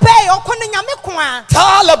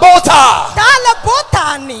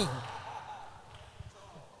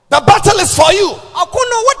 The battle is for you.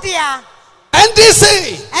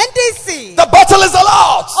 NDC. The battle is the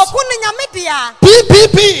Lord's.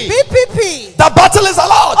 PPP. The battle is the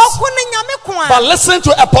Lord's. But listen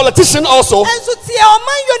to a politician also. He hid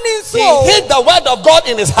the word of God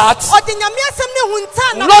in his heart,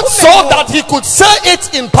 not so that he could say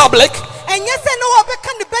it in public,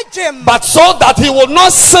 but so that he will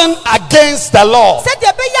not sin against the Lord.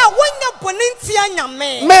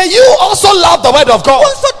 May you also love the word of God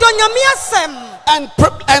and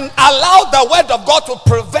allow the word of God to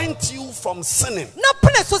prevent you from sinning.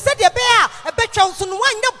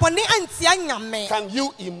 Can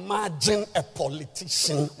you imagine a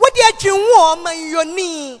politician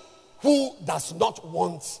who does not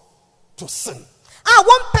want to sin?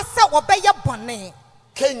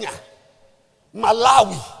 Kenya,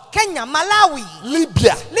 Malawi,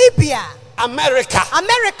 Libya, America,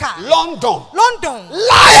 London,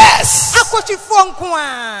 liars.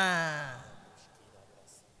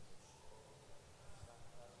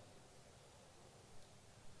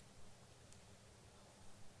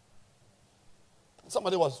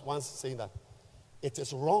 Somebody was once saying that it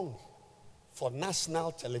is wrong for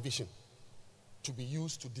national television to be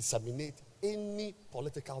used to disseminate any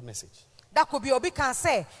political message. That could be obi can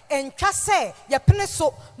say and just say ya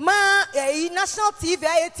peneso ma national TV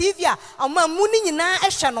ama muni nyina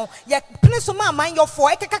ehwe no ya peneso ma man yo for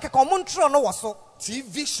ekeka keka omontro no woso.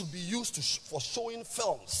 TV should be used for showing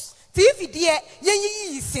films. TV de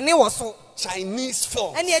yeyi sine woso. Chinese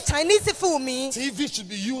films. And Chinese film. TV should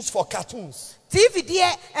be used for cartoons. TV de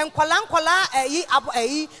enkwala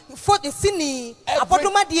for the cine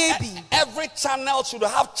abodoma de bi. Every channel should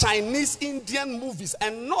have Chinese Indian movies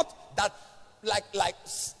and not that like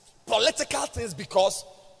political things, because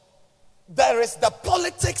there is the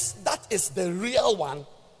politics that is the real one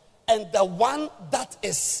and the one that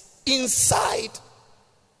is inside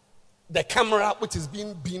the camera which is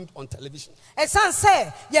being beamed on television. Esan say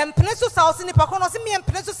yem peneso sa osini pa kono se me yem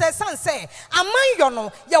peneso say esan say amanyo no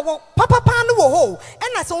ye wo papa no wo ho e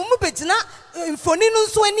na se wo begina mfoni no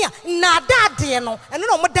nso ani a na adade no eno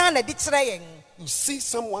no mo dan na di kire yen. You see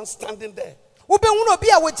someone standing there. You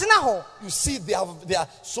see they are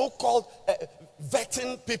so-called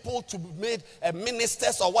vetting people to be made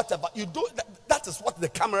ministers or whatever. You do that is what the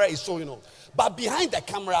camera is showing on. But behind the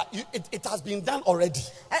camera, it has been done already.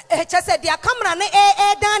 But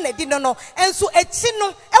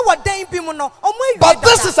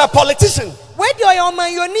this is a politician.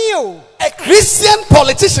 A Christian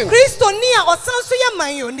politician. A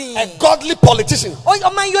godly politician.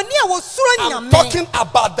 I'm talking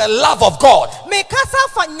about the love of God and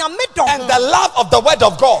the love of the word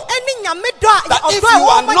of God. That if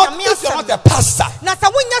you're not a pastor,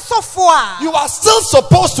 you are still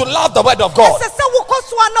supposed to love the word of God.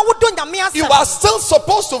 You are still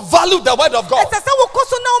supposed to value the word of God.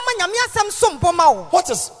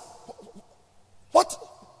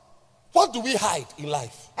 What do we hide in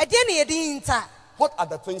life? What are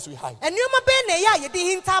the things we hide?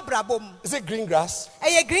 Is it green grass?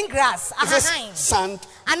 Green grass. Is it sand?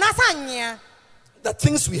 The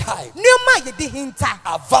things we hide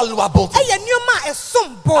are valuable things,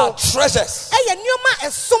 are treasures.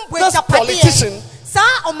 This politician,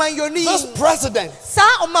 this president,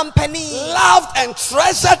 loved and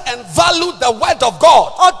treasured and valued the word of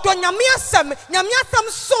God.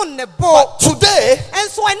 But today,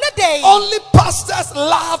 only pastors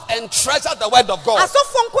love and treasure the word of God,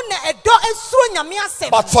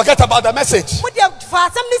 but forget about the message.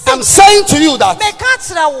 I'm saying to you that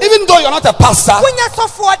even though you're not a pastor,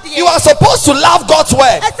 you are supposed to love God's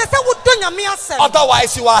word.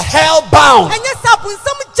 Otherwise you are hell bound.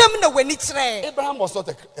 Abraham was not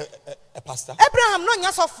a pastor.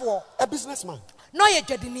 A businessman.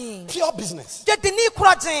 Pure business.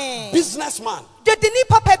 Businessman.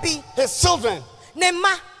 His children.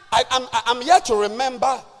 I'm here to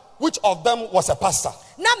remember which of them was a pastor.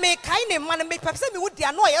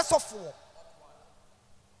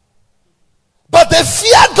 But they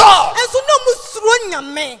fear God.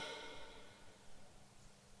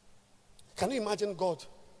 Can you imagine God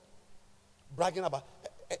bragging about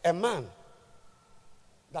a man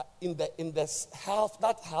that in this half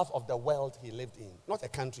of the world he lived in, not a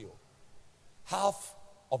country, half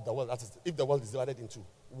of the world, that is, if the world is divided into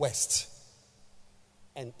west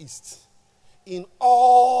and east, in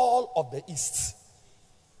all of the east,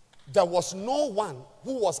 there was no one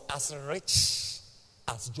who was as rich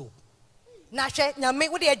as Job. Nashe nyame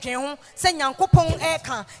wo de adwen ho se nyankopon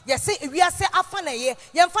eka yese ewiase afa na ye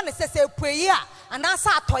yemfa ne sese pueye a anasa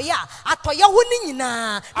atoye ho ni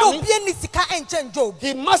nyina na obi ani sika enchen Job.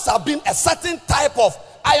 He must have been a certain type of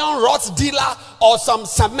iron rods dealer or some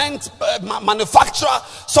cement manufacturer,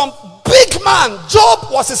 some big man.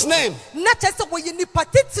 Job was his name. Na chese wo ye ni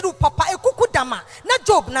patitiru papa ekukudama na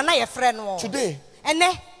Job na ye frɛ no. Today,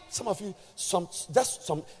 some of you,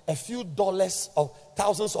 a few dollars or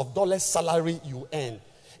thousands of dollars salary you earn,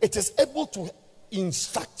 it is able to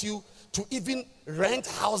instruct you to even rent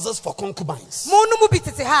houses for concubines. Mo no mu bi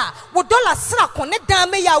tete ha. Wo dollar sra ko ne dan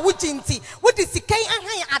me ya wo ginti. Wo di sikai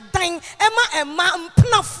ahan adan ema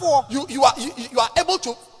mpenafo. You are able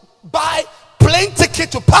to buy plane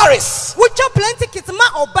ticket to Paris. Wo cho plane ticket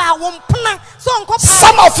ma oba wo mpena so nko Paris.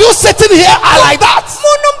 Some of you sitting here are like that.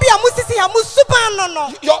 Mo no bi amusisi ya musuba no.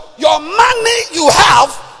 Your money you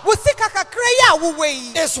have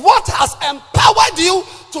is what has empowered you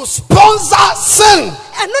to sponsor sin.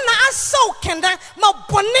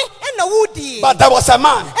 But there was a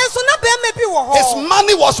man. His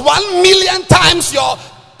money was 1 million times your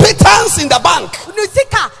pittance in the bank.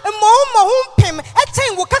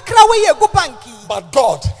 But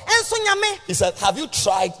God, he said, have you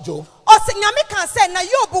tried Job?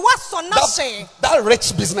 That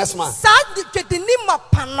rich businessman.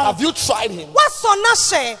 Have you tried him?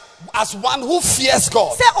 As one who fears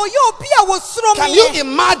God. Can you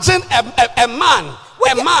imagine a man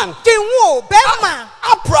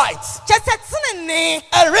upright,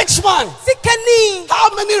 a rich man? How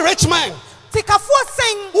many rich men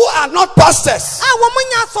who are not pastors,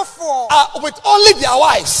 with only their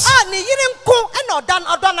wives?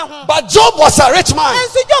 But Job was a rich man.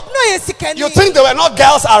 You think there were not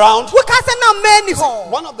girls around?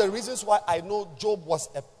 One of the reasons why I know Job was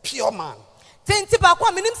a pure man,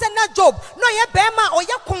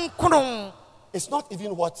 it's not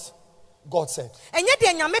even what God said. I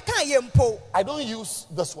don't use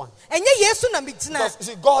this one. Because you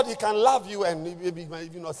see, God, he can love you and maybe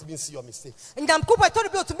even not even see your mistakes.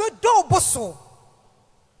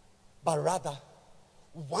 But rather,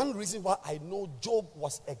 one reason why I know Job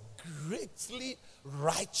was a greatly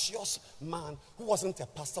righteous man who wasn't a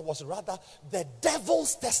pastor was rather the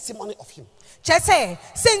devil's testimony of him.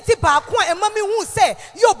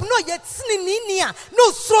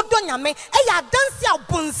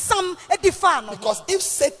 Because if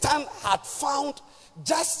Satan had found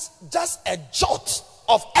just a jot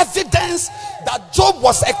of evidence that Job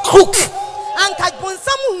was a crook,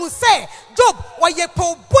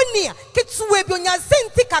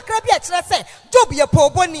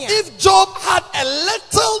 if Job had a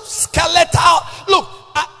little skeletal look,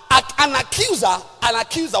 an accuser,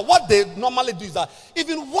 what they normally do is that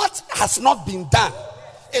even what has not been done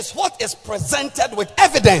is what is presented with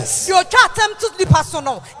evidence.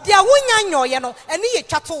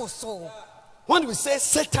 When we say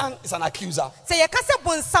Satan is an accuser, he's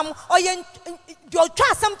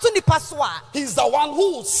the one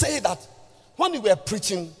who will say that when you were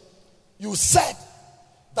preaching, you said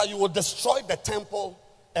that you will destroy the temple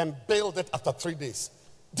and build it after 3 days.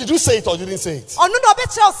 Did you say it or you didn't say it? You didn't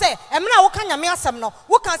say it.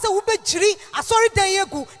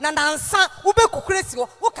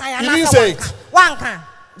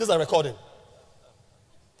 This is a recording.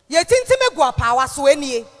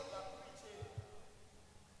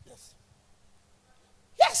 Yes.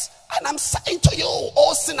 Yes. And I'm saying to you,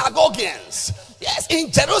 all synagoguians, yes, in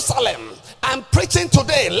Jerusalem, I'm preaching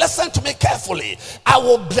today. Listen to me carefully. I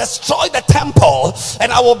will destroy the temple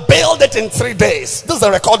and I will build it in 3 days. This is a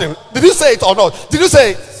recording. Did you say it or not? Did you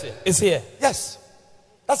say it? It's here. Yes.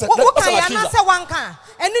 That's an accuser.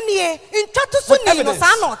 With evidence.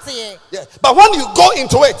 Yeah. But when you go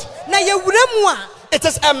into it, it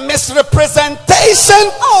is a misrepresentation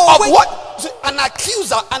of what an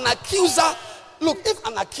accuser. Look, if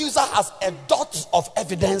an accuser has a dot of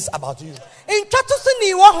evidence about you, he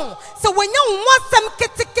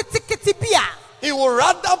will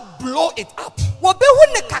rather blow it up.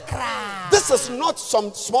 This is not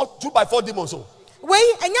some small 2x4 demons.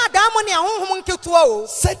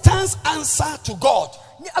 Satan's answer to God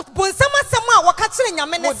would have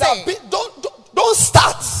been, don't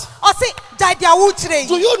start. Do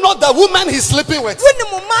you know the woman he's sleeping with?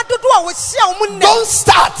 Don't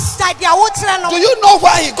start. Do you know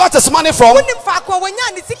where he got his money from? You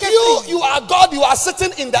are God. You are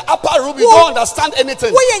sitting in the upper room. You don't understand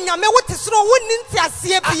anything. Look,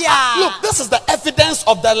 this is the evidence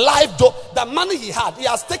of the life, the money he had. He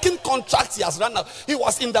has taken contracts. He has run out. He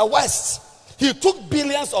was in the West. He took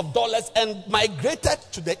billions of dollars and migrated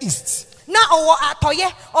to the East.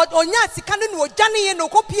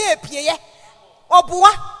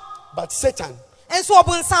 But Satan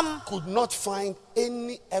could not find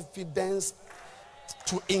any evidence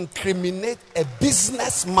to incriminate a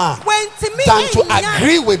businessman than to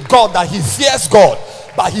agree with God that he fears God,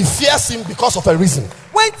 but he fears him because of a reason.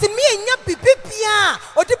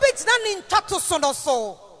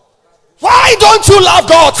 Why don't you love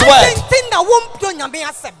God's word?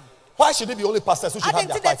 Why should it be only pastors who should have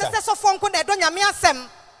their quiet time?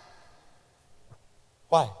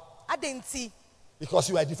 Why? Because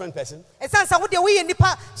you are a different person.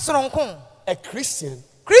 a Christian,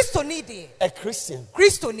 Kristoni de. a Christian,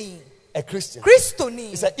 Kristoni. a Christian. Kristoni.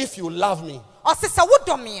 He said, if you love me, Osisa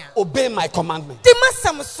wodomia. obey my commandment. Di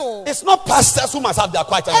masam so. It's not pastors who must have their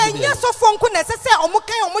quiet time every day. Enya so fonko na sese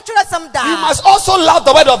omukan omuchura sam da. You must also love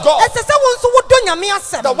the word of God. Esese wonso wodo nyame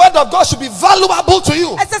asem. The word of God should be valuable to you.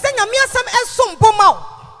 Esese nyame asem esum boma.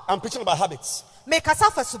 I'm preaching about habits. Make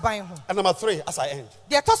kasa fa suban ho. And number 3, as I end,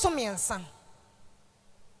 De to so miensa.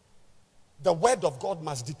 the word of God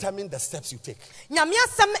must determine the steps you take. Nyame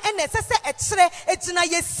asem ene esese ekire etina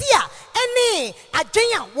yesia ene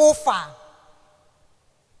adwen a wo fa.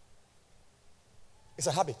 It's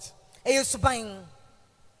a habit. Eyo suban.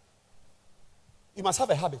 You must have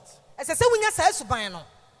a habit Esese wunya sa suban no.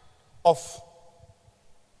 of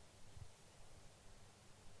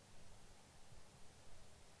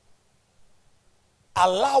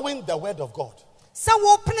allowing the word of God Sa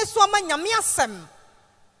wo pene so ama nyame asem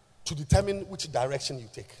to determine which direction you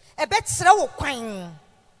take. ebe kire wo kwan.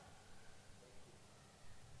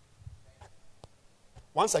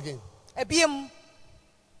 Once again, Ebiem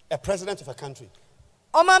a president of a country,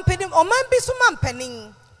 oman bi so man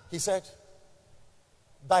panin. he said,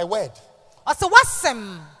 thy word Ose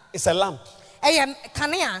wasem is a lamp eye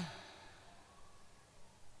kanea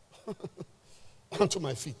unto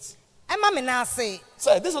my feet. ema me na ase.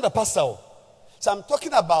 So this is not a pastor. So I'm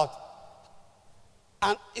talking about,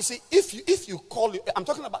 and you see, if you call it, I'm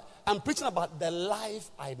preaching about the life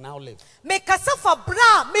I now live. Me kasa fa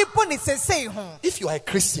bra me poni sesei ho. If you are a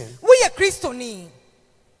Christian, Wo ye Kristoni.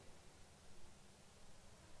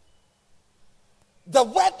 the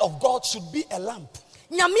word of God should be a lamp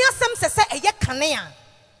Nyame asem sese eye kanea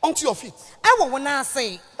unto your feet. ewo wo na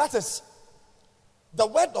ase. That is, the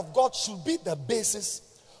word of God should be the basis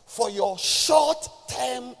for your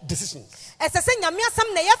short-term decisions. Esese nyame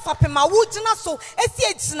asem na ye fa pema wo gina so esi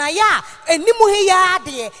egina ya enimu he ya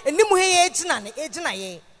de enimu he ya egina ne egina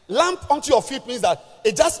ye. Lamp unto your feet means that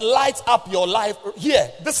it just lights up your life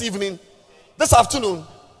here, this evening, this afternoon,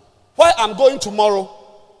 where I'm going tomorrow.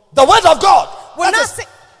 The word of God. When That I is, say-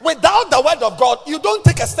 without the word of God, you don't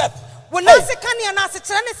take a step. Wo na ase kanea na ase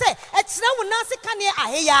kire ne se ekire wo na ase kanea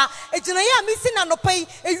aheya egina ya mi si na no pai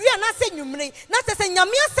ewia na ase nwumre na sese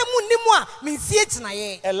nyame asem nimu a mi si egina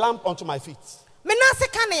ye. A lamp unto my feet Me na ase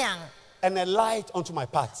kanea and a light unto my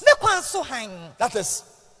path. me kwan so han. That is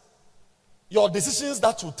your decisions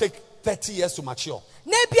that will take 30 years to mature.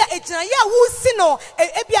 Na bia egina ya wo si no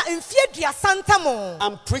ebia mfie dua santamo.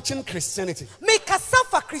 I'm preaching Christianity. Me kasa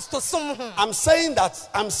fa Kristosom ho. I'm saying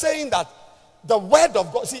that the word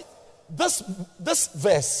of God, see, this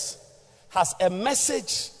verse has a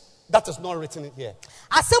message that is not written in here.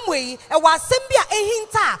 Asem we e wa asem bia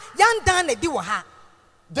ehinta yandan na di wo ha.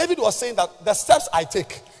 David was saying that the steps I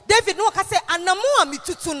take, David no ka se anamu a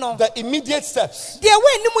mitutu no. the immediate steps, De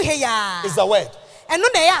we nimu he ya. is the word. Eno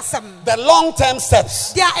na ya asem. The long-term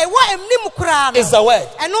steps De e wa emnimu kura no. is the word.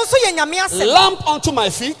 Eno so ye nyame asem. Lamp unto my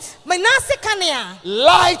feet, Me na se kanea.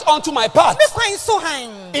 light unto my path. Me kwan so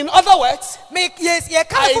han. In other words, Me ye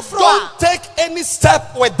ka I foforo don't take any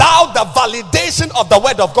step without the validation of the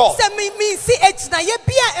word of God. se me si egina ye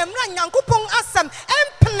bia emra nyankopon asem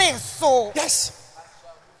empene so. Yes.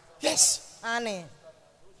 Yes. Ane.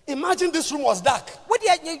 Imagine this room was dark Wo de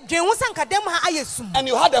dwen ho sanka dem ha ayesum. and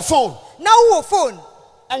you had a phone Na wo phone.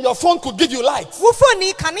 and your phone could give you light. Wo phone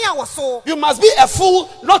ni kanea wo so. You must be a fool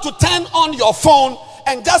not to turn on your phone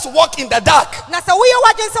and just walk in the dark. Na se wo ye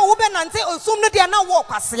wadwen se wo be nante osum no de na wo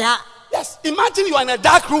kwasea. Yes. Imagine you are in a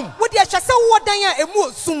dark room. Wo de hwese wo dan a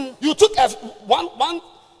emu osum. You took one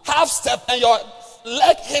half step and your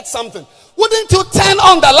leg hit something. Wouldn't you turn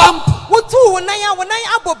on the lamp? Wo tu wo nan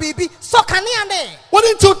abo bibi so kanea ne.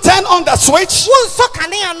 Wouldn't you turn on the switch? Wo so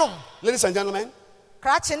kanea no. Ladies and gentlemen,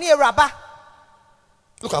 Krache ne ewraba.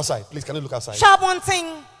 look outside. Please, can you look outside?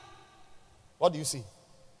 Shabonten. What do you see?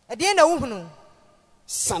 E de na wo hunu.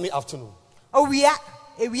 Sunny afternoon. Owia,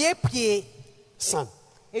 ewie pie. Sun.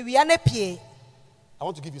 Ewia na pie. I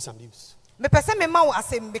want to give you some news. Me pese me ma wo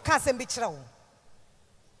asem, me ka asem bi kire wo.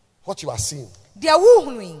 What you are seeing. De wo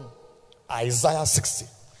hunu yin. Isaiah 60.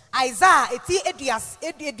 Isaiah eti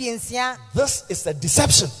eduansia. This is a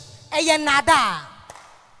deception. Eye nada.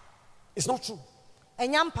 It's not true.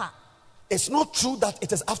 Enyampa. It's not true that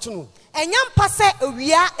it is afternoon. Enyampa se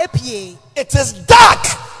ewia epie. It is dark.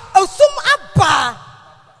 Osum aba.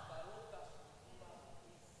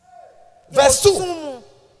 Verse 2. Osum.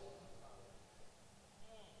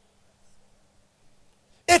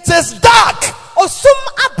 It is dark. Osum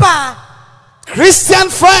aba. Christian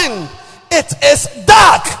friend, it is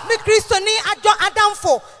dark. Me Kristo ni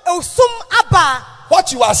adamfo. Osum aba. What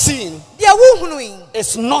you are seeing De wo hunu yin.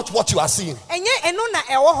 is not what you are seeing. Enye eno na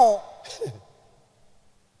ewo ho.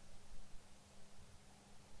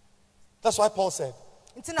 That's why Paul said,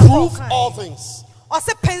 Nti na prove Paul all kan. things.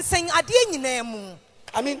 Ɔsɛ pɛnsɛn adeɛ nyinaa mu.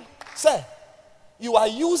 I mean, sir, you are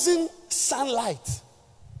using sunlight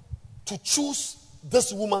to choose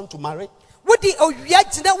this woman to marry. Wodi owia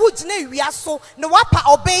gyina wogyina ewia so na wapa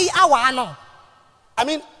ɔbɛyi awa ano. I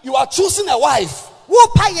mean, you are choosing a wife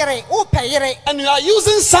Wopɛ yere. and you are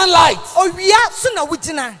using sunlight. Owia so na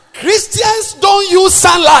wogyina. Christians don't use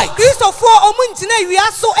sunlight. Kristofoɔ ɔmo ngyina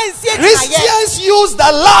ewia so ɛnsi egyina yɛ. Christians use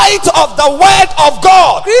the light of the word of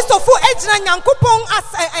God. Kristofoɔ egyina Nyankopɔn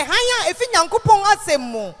ɛhan a efi Nyankopɔn asɛm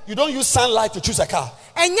mu. You don't use sunlight to choose a car.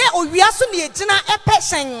 Ɛnyɛ owia so na egyina ɛpɛ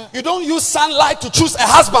hyɛn. You don't use sunlight to choose a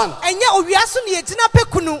husband. Ɛnyɛ owia so na egyina pɛ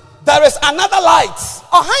kunu. There is another light.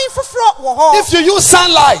 Ɔhan foforɔ wɔ hɔ. If you use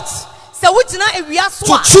sunlight Sɛ wogyina ewia so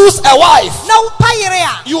to a choose a wife, na wopa yere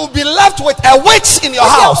a. you will be left with a witch in your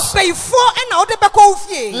house. Ɔbɛyifoɔ ɛna wode bɛkɔ wo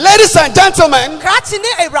fie. Ladies and gentlemen, Krakye ne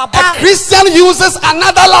a Awuraba. Christian uses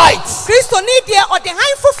another light. Kristoni deɛ ɔde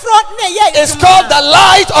han foforɔ na ɛyɛ It's called the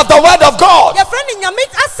light of the word of God. Yɛfrɛ ne Nyame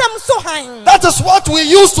asɛm so han. That is what we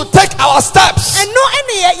use to take our steps. Ɛno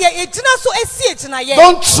ɛna yɛgyina so esi egyina yɛ.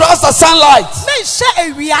 Don't trust the sunlight.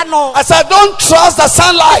 Mɛnhyɛ ewia no. I said, don't trust the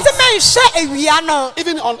sunlight. Sɛ mɛnhyɛ ewia no.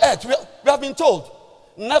 Even on earth, we have been told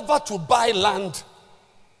never to buy land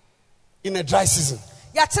in a dry season.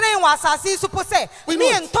 Yɛkyerɛ wɔ asase yi so po sɛ We know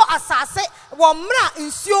it. meɛntɔ asase wɔ mmerɛ a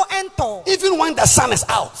nsuo ɛntɔ. Even when the sun is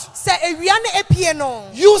out, Sɛ ewia no epie no.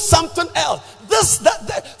 use something else.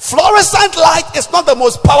 The fluorescent light is not the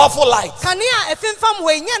most powerful light. Kanea efimfam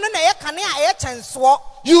wɔ enyɛ no na ɛyɛ kanea a ɛyɛ kyɛnsoɔ.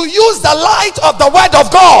 You use the light of the word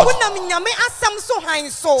of God. Wonam Nyame asɛm so han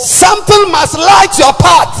so. Something must light your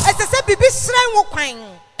path, Ɛsɛ sɛ biribi hyerɛn wo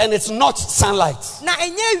kwan and it's not sunlight. na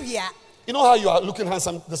ɛnyɛ ewia. You know how you are looking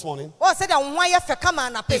handsome this morning? Wɔn sɛ deɛ wo ho ayɛ fɛ kama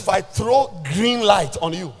anapɛ. If I throw green light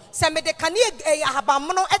on you, Sɛ mede kanea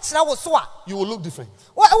ahabammono ɛkyerɛ wo so a you will look different.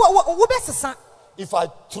 wobɛsesa. If I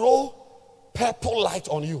throw purple light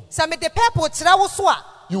on you, Sɛ mede purple kyerɛ wo so a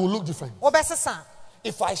you will look different. wobɛsesa.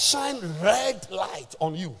 If I shine red light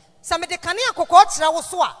on you, Sɛ mede kanea kɔkɔɔ kyerɛ wo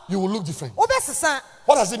so a you will look different. wobɛsesa.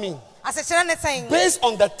 What does it mean? Asekyerɛ ne sɛn. Based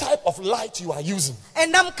on the type of light you are using,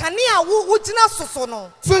 Ɛnam kanea a wogyina so so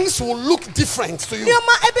no. things will look different to you.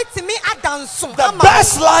 Nneɛma ɛbɛtumi adanso The ama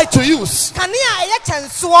best light to use kanea a ɛyɛ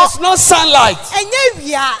kyɛnsoɔ. is not sunlight, Ɛnyɛ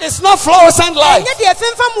wia. it's not fluorescent light. Ɛnyɛ deɛ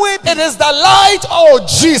efimfam wɔ ebi. It is the light of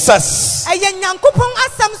Jesus. Ɛyɛ Nyankopɔn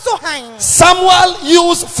asɛm so han. Samuel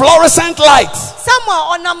used fluorescent light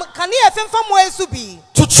Samuel ɔnam kanea efimfam wɔ esu bi.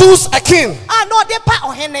 to choose a king. A na ɔde pa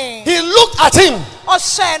ɔhene. He looked at him.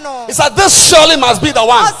 Ɔhyɛ no. He said, this surely must be the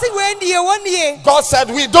one. Ɔsi wɔ nie. God said,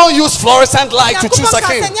 we don't use fluorescent light to choose a Nyankopɔn ka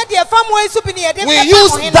king. sɛ nyɛ deɛ fam wɔ esu bi ne yɛde We bɛpa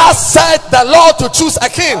use ɔhene. that said the Lord to choose a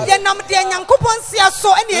king. Yɛnam deɛ Nyankopɔn sia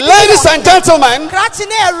so ɛne yɛde Ladies bɛpa and gentlemen, Krakye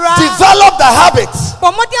ne Awura. develop the habit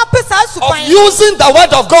Bɔ mmɔden apɛ saa of suban. using the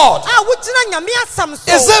word of God. A wogyina Nyame asɛm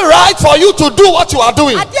so. Is it right for you to do what you are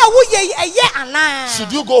doing? Adeɛ a woyɛ yi ɛyɛ anaa.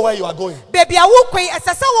 Should you go where you are going? Baabi a wokɔ yi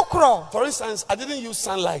ɛsɛ sɛ wokorɔ. For instance, I didn't use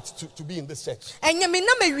sunlight to be in this church. Ɛnyɛ me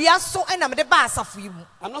nam ewia so ɛna mede ba asafo yi mu.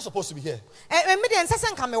 I'm not supposed to be here. Me deɛ nsɛ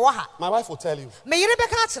sɛ nka mewɔ ha. My wife will tell you. Me yere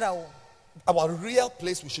bɛka akyerɛ wo. Our real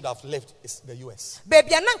place we should have lived is the US.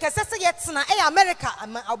 Baabi a na nkɛ sɛ sɛ yɛtena ɛyɛ America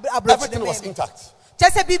Everything was aborɔfo intact.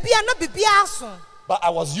 kyɛ sɛ biribia na biribia aso. But I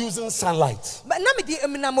was using sunlight. Na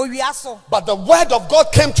mede nam owia so. But the word of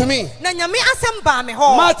God came to me. Na Nyame asɛm baa me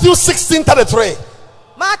hɔ. Matthew 16:33.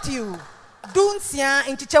 Matthew dunsia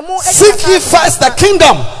nkyekyɛmu Seek ye first the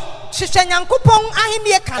kingdom, hyehyɛ Nyankopɔn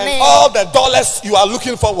ahenni and kane. all the dollars you are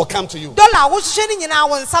looking for will come to you. Dollar a wohyehyɛ ne nyinaa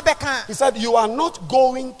wo nsa bɛka. He said, you are not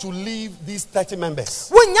going to leave these 30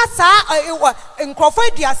 members. Wonya saa nkurɔfoɔ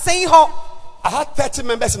aduasa yi hɔ. I had 30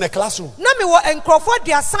 members in a classroom. Na mewɔ nkurɔfoɔ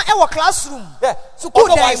aduasa ɛwɔ classroom. Yeah. Sukuu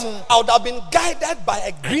dan Otherwise, mu. I would have been guided by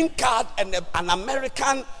a green card and an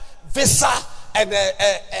American visa and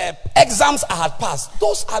exams I had passed.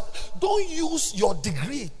 Don't use your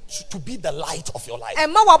degree to be the light of your life.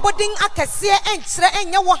 Ɛma wabɔden akɛseɛ ɛnkyerɛ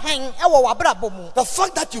ɛnyɛ wo han ɛwɔ w'abrabɔ mu. The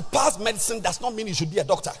fact that you passed medicine does not mean you should be a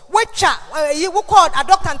doctor. Wotwa wokɔɔ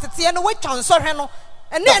adɔkta nteteɛ no wotwa nsɔhwɛ no.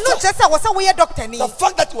 Ɛno kyerɛ sɛ wɔ sɛ woyɛ dɔktani. The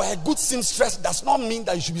fact that you are a good seamstress does not mean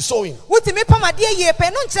that you should be sewing. Wotumi pam adeɛ yie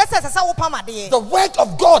pɛ no nkyerɛ sɛ ɛsɛ sɛ wopam adeɛ. The word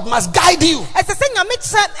of God must guide you. Ɛsɛ sɛ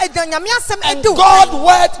Nyame asɛm And ɛdi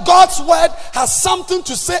wo God's word has something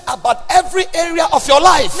to say about every area of your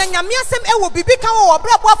life. na Nyame asɛm ɛwɔ biribi ka wɔ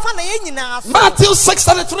w'abrabɔ afa na yɛ nyinaa so. Matthew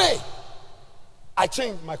 6:33. I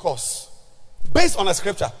changed my course based on a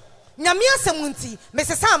scripture. Nyame asɛm nti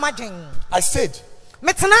mesesa amadwen. I said,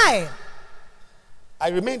 Metenae. I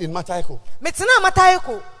remained in Matthew. Metena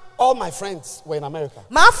Matayeko. all my friends were in America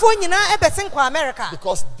Maafo nyinaa ebese nkwa America.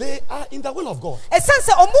 because they are in the will of God.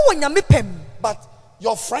 Esense omo wo nyame pem. But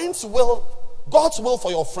your friend's will, God's will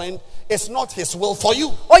for your friend is not his will for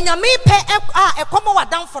you. Onyame pe ekomo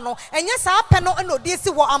wadamfo no enye saa pe no na odi esi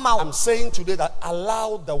wo ama wo. I'm saying today that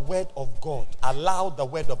allow the word of God. Allow the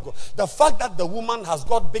word of God. The fact that the woman has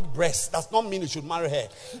got big breasts does not mean you should marry her.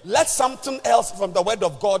 Let something else from the word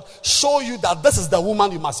of God show you that this is the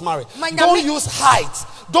woman you must marry. Don't use height.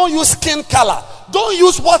 Don't use skin color. Don't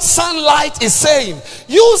use what sunlight is saying.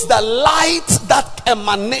 Use the light that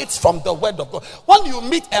emanates from the word of God. When you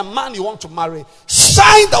meet a man you want to marry,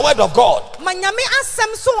 shine the word of God. Manyame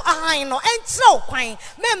asem so ahan no enkyerɛ kwan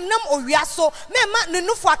mem nam owia so mem ne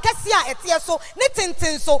nufo akɛse a ɛteɛ so ne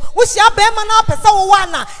tenten so wo hia bɛma na apɛsɛ wo wa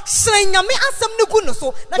na hyerɛn nyame asem ne gu no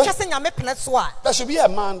so na kyɛ sɛ nyame pene so a. There should be a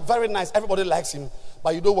man, very nice, everybody likes him,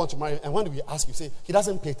 but you don't want to marry him. And when we ask you, say he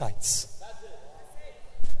doesn't pay tithes.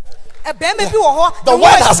 The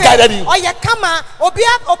word has guided you.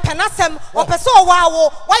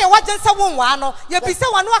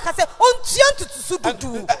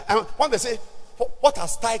 And when they say, what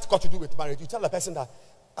has tithe got to do with marriage? You tell the person that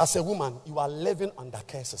as a woman, you are living under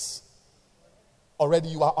curses. Already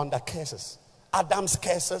you are under curses. Adam's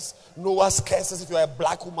curses, Noah's curses. If you are a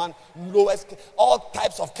black woman, Noah's, all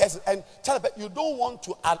types of curses. And tell the person, you don't want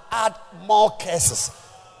to add more curses.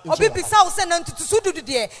 Then you use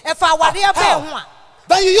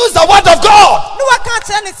the word of God.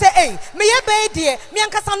 And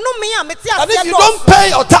if you don't pay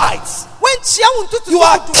your tithes, you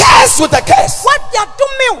are cursed with a curse.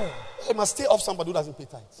 You must stay off somebody who doesn't pay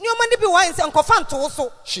tithes.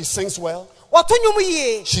 She sings well.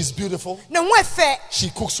 She's beautiful. She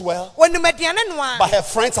cooks well. But her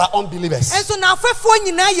friends are unbelievers.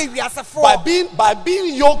 By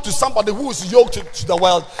being yoked to somebody who is yoked to the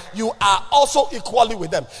world, you are also equally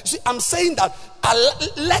with them. See, I'm saying that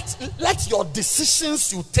let your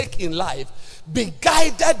decisions you take in life be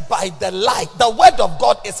guided by the light. The word of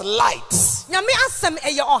God is light.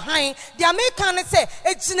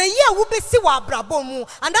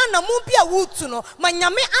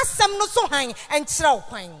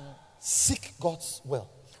 Seek God's will.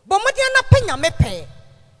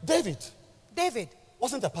 David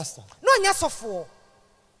wasn't a pastor,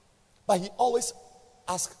 but he always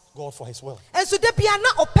asked God for his will.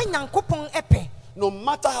 No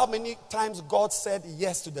matter how many times God said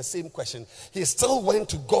yes to the same question, he still went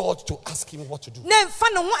to God to ask him what to do.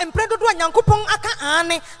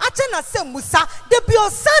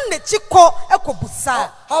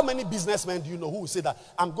 How many businessmen do you know who will say that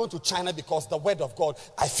I'm going to China because the word of God,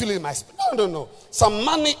 I feel it in my spirit? No. Some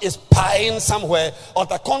money is pieing somewhere or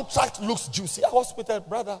the contract looks juicy. I was with a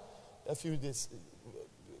brother a few days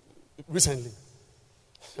recently.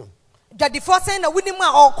 Before saying that we need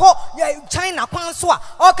more China Panswa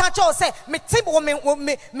or catch or say me table me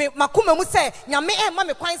Makuma say Yame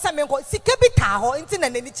Mammy Quinsa Menko Sikabita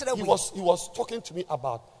internet. He was talking to me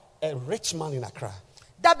about a rich man in Accra.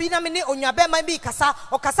 Dabinamini on your bed might be Casa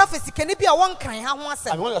or Casafis can be a one kind. How once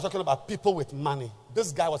and when you're talking about people with money,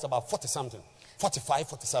 this guy was about 40 something. 45,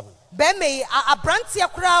 47. Beme a brantia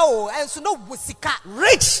crow and so no Wusika.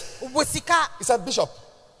 Rich Wusika. He said, Bishop,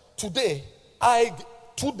 today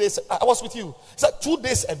 2 days, I was with you. He said 2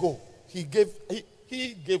 days ago, he gave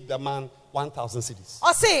the man 1,000 cedis.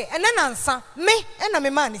 I say, and then answer me and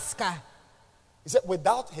a man is car. He said,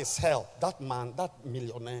 without his help, that man, that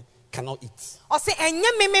millionaire, cannot eat. I say, and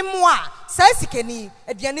ye me moi, says he can eat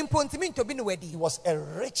at the unimpointed to be no wedding. He was a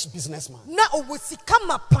rich businessman. Now, was he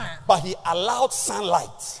come up? But he allowed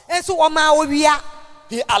sunlight. And so,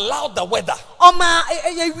 he allowed the weather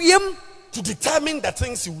to determine the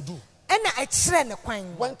things he would do.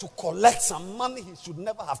 Went to collect some money he should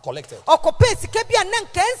never have collected.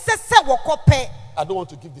 I don't want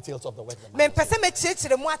to give details of the word.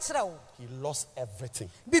 He lost everything.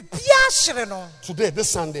 Today, this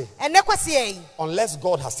Sunday, unless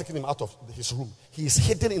God has taken him out of his room, he is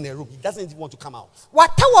hidden in a room. He doesn't even want to come out.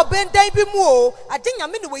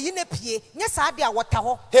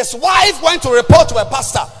 His wife went to report to a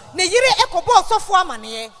pastor.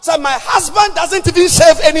 So my husband doesn't even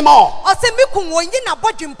shave anymore.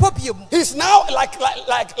 He's now like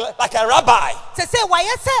a rabbi.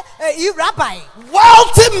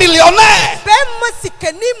 Wealthy millionaire.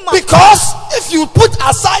 Because if you put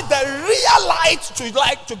aside the real light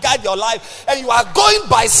to guide your life, and you are going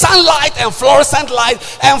by sunlight and fluorescent light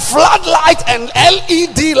and floodlight and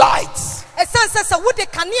LED lights.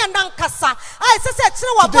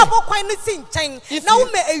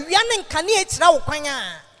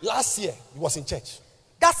 Last year he was in church.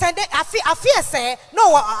 I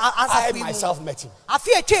myself met him.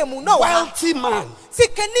 Wealthy man.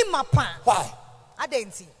 Why?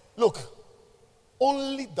 Look,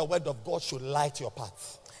 only the word of God should light your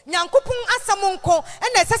path.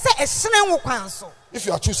 If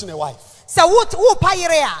you are choosing a wife,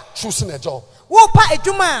 choosing a job,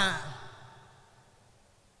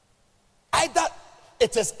 either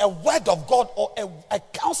it is a word of God or a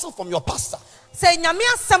counsel from your pastor. A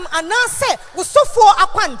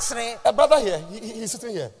brother here, he's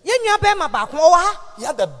sitting here. He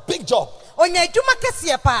had a big job.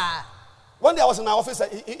 One day I was in my office,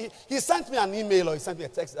 he sent me an email or he sent me a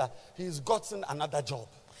text that he's gotten another job.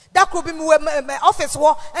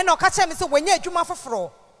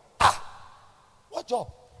 What job?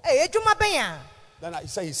 Then I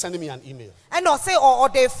said he's sending me an email. And I say,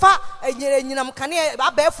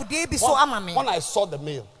 when I saw the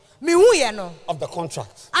mail of the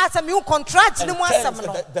contract,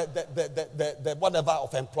 the whatever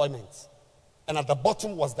of employment, and at the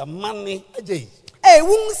bottom was the money. I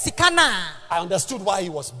understood why he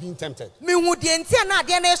was being tempted.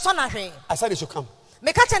 I said he should come.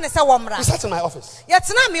 He sat in my office.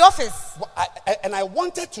 And I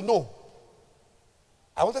wanted to know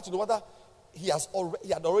whether he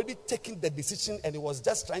had already taken the decision and he was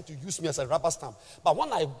just trying to use me as a rubber stamp. But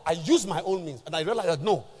when I used my own means and I realized that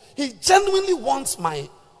no, he genuinely wants my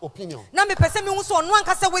opinion.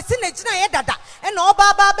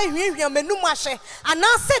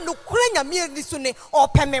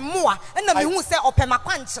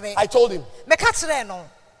 I told him,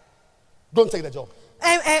 don't take the job.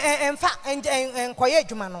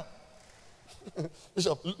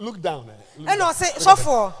 Bishop, look down.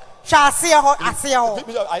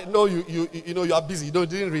 Bishop, I know you are busy. You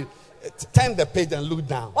didn't read. Turn the page and look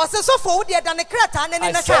down. I said,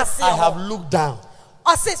 I have looked down.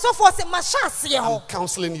 I'm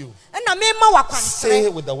counseling you. Stay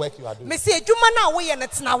with the work you are doing.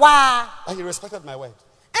 And he respected my word.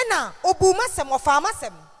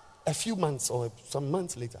 A few months or some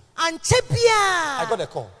months later, I got a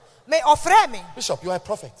call. Bishop, you are a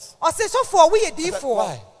prophet. I said,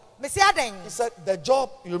 why? He said, the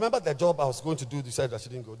job, you remember the job I was going to do, you said I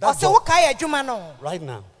shouldn't go. That job, right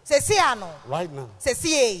now, it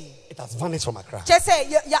has vanished from Accra.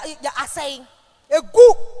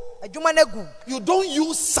 You don't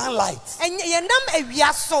use sunlight.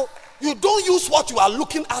 You don't use what you are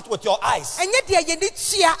looking at with your eyes. Shine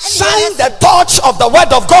the torch of the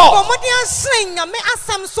word of God.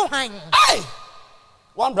 Aye.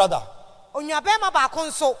 One brother,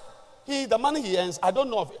 the money he earns, I don't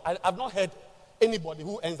know I've not heard anybody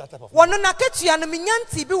who earns that type of money.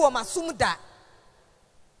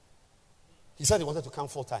 He said he wanted to come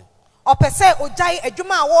full time.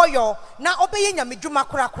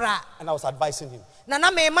 And I was advising him. But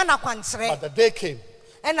the day came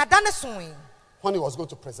when he was going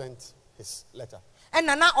to present his letter. I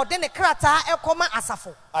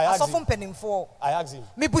asked him,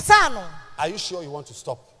 are you sure you want to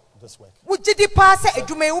stop this work? I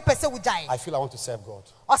feel I want to serve God.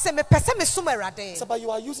 So, but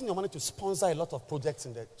you are using your money to sponsor a lot of projects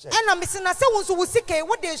in the church.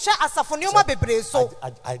 So,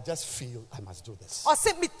 I just feel I must do this.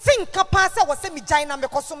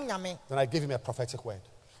 Then I gave him a prophetic word.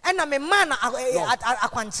 No.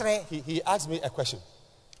 He asked me a question.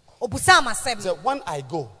 He said, when I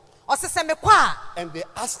go and they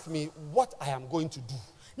ask me what I am going to do,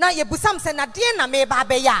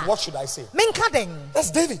 what should I say?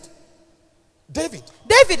 That's David. David,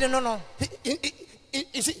 no.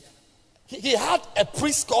 He had a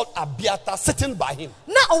priest called Abiathar sitting by him.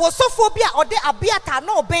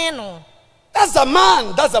 That's the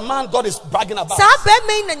man God is bragging about.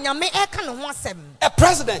 A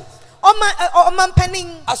president.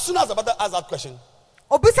 As soon as the brother asked that question,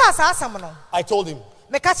 I told him,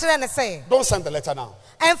 don't send the letter now.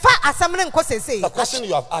 The question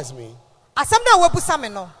you have asked me,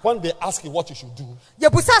 when they ask you what you should do,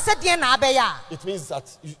 it means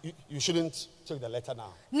that you shouldn't take the letter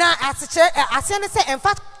now.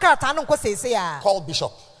 Call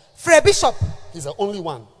Bishop. Bishop. He's the only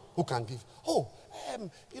one who can give. But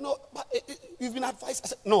you've been advised. I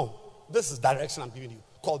said, no, this is direction I'm giving you.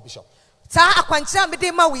 Call Bishop. So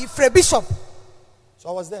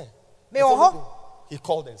I was there. He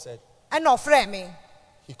called and said,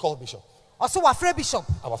 he called Bishop. Our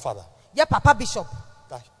father. Papa Bishop.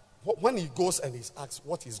 That when he goes and he's asked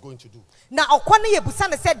what he's going to do, he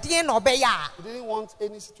didn't want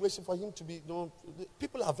any situation for him to be.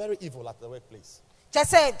 People are very evil at the workplace. So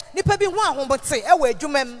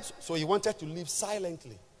he wanted to live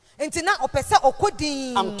silently. I'm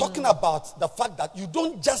talking about the fact that you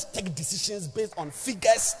don't just take decisions based on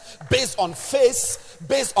figures, based on face,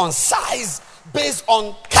 based on size, based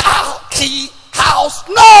on car, key, house.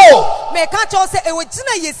 No!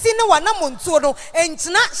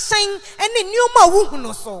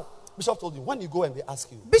 Bishop told you, when you go and they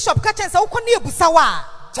ask you,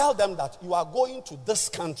 tell them that you are going to this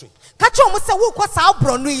country. And you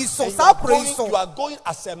are going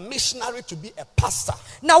as a missionary to be a pastor.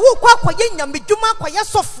 Don't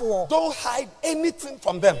hide anything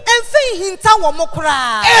from them.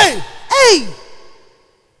 Hey!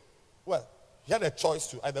 Well, you had a choice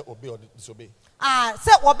to either obey or disobey.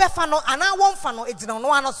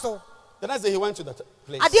 The next day he went to the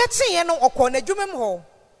place.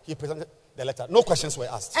 He presented the letter. No questions were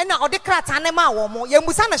asked. 2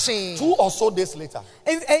 or so days later,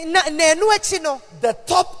 the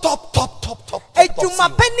top CEO,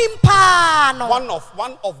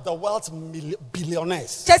 one of the world's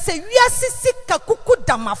billionaires,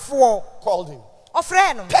 called him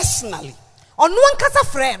personally.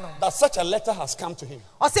 That such a letter has come to him.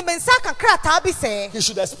 He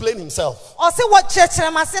should explain himself.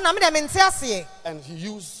 And he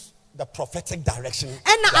used the prophetic direction.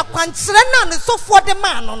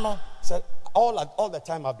 Said, all the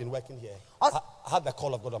time I've been working here, I had the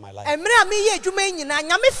call of God on my life. And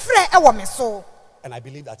I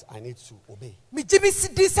believe that I need to obey.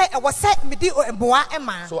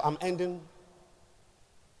 So I'm ending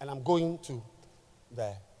and I'm going to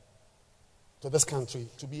this country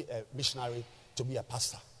to be a missionary, to be a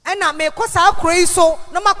pastor.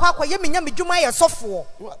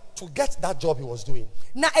 To get that job he was doing,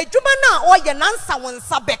 that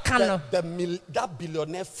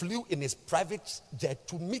billionaire flew in his private jet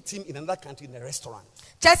to meet him in another country in a restaurant.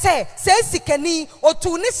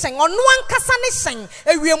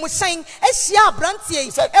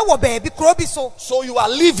 So you are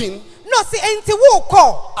leaving? No, see,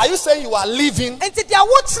 are you saying you are leaving? I'm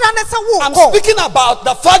speaking about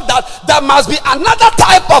the fact that there must be another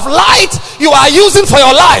type of light you are using for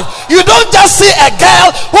your life. You don't just see a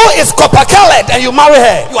girl who is copper colored and you marry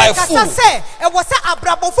her. You are a fool.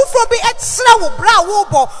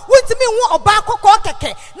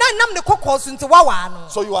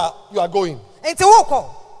 So you are going.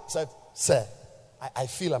 Said, sir, I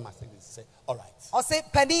feel I must say this. Say, all right.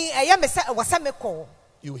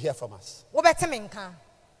 You hear from us.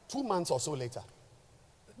 2 months or so later.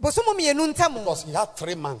 Because he had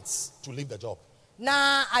 3 months to leave the job.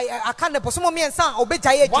 One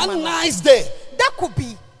nice day, that could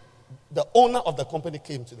be. The owner of the company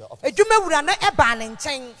came to the office.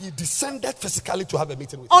 He descended physically to have a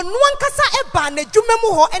meeting with him.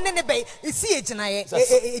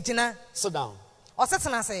 Sit down.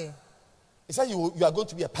 He said, you are going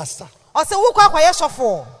to be a pastor. He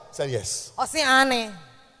said, yes.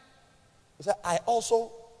 He said, I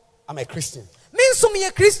also am a Christian.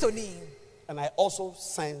 And I also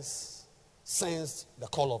sensed the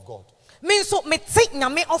call of God.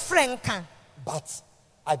 But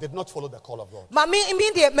I did not follow the call of God.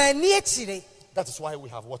 That is why we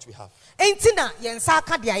have what we have. He said,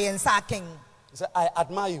 I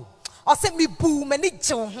admire you. I'm saying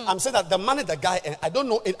that the money the guy, I don't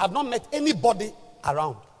know, I've not met anybody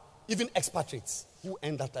around, even expatriates, who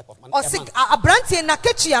earn that type of money.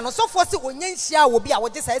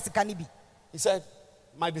 He said,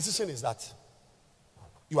 my decision is that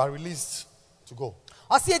you are released to go.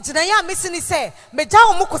 But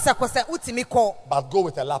go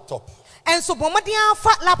with a laptop.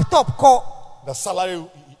 The salary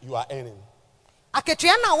you are earning,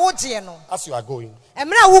 as you are going,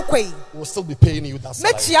 we'll still be paying you that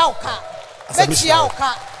salary.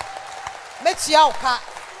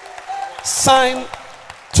 Sign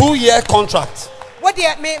 2-year contract.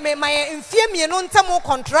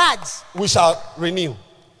 We shall renew.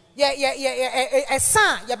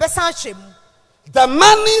 The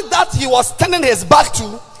money that he was turning his back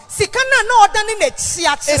to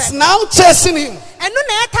is now chasing him.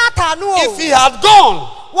 If he had gone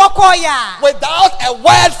without a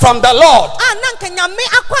word from the Lord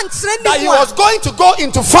that he was going to go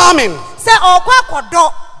into farming,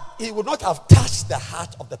 he would not have touched the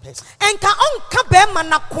heart of the person.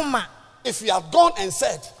 If he had gone and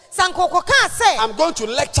said, I'm going to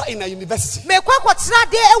lecture in a university, he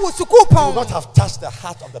would not have touched the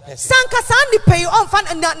heart of the person.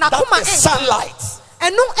 That is sunlight.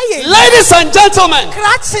 Ladies and gentlemen,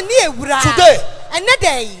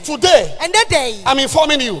 today, I'm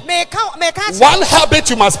informing you, one habit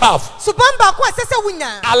you must have: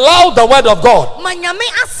 allow the word of God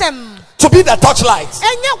to be the torchlight.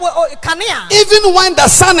 Even when the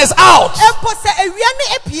sun is out,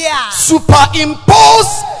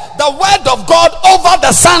 superimpose the word of God over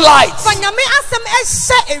the sunlight.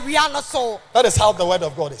 That is how the word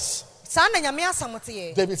of God is.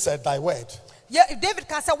 David said, thy word.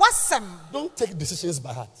 Don't take decisions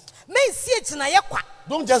by heart.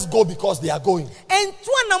 Don't just go because they are going.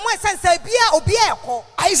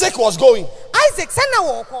 Isaac was going.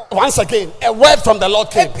 Once again, a word from the Lord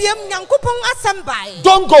came.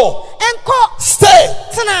 Don't go. Stay.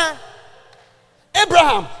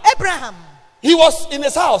 Abraham. He was in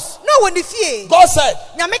his house. God said,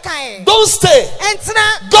 don't stay.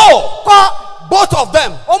 Go. Both of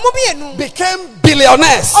them became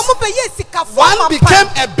billionaires. One became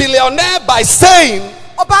a billionaire by staying.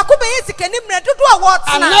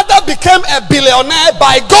 Another became a billionaire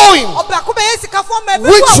by going.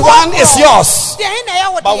 Which one is yours?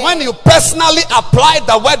 But when you personally apply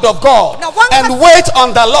the word of God and wait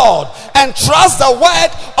on the Lord and trust the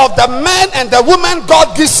word of the man and the woman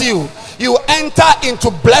God gives you, you enter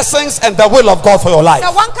into blessings and the will of God for your life.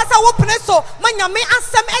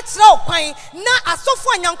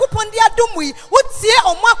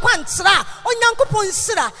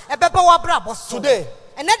 Today,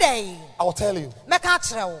 I will tell you,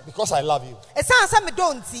 because I love you,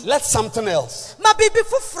 let something else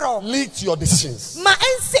lead to your decisions. Not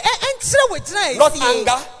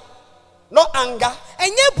anger, not anger,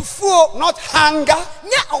 not hunger,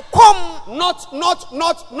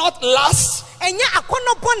 not lust,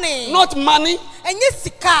 not money,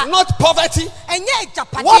 not poverty.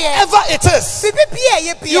 Whatever it is,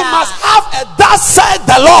 you must have a thus said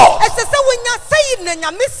the Lord.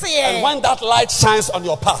 And when that light shines on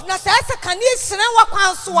your path,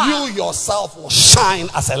 you yourself will shine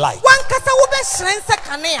as a light.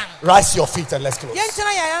 Rise your feet and let's close.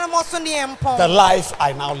 The life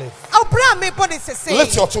I now live.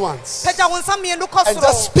 Lift your two hands and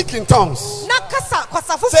just speak in tongues.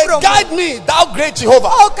 Say, guide me, thou great Jehovah.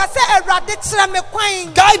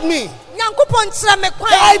 Guide me.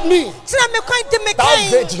 Guide me, thou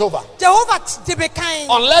great Jehovah.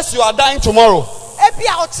 Unless you are dying tomorrow. If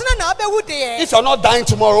you're not dying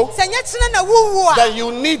tomorrow, then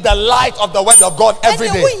you need the light of the word of God every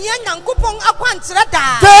day.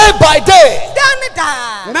 Day by day.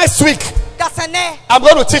 Next week, I'm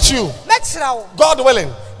going to teach you, God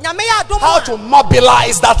willing, how to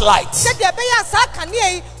mobilize that light.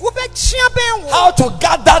 How to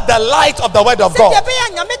gather the light of the word of God.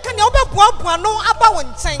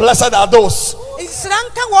 Blessed are those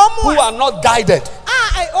who are not guided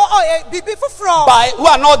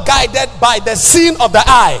by the seeing of the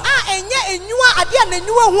eye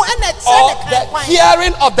or the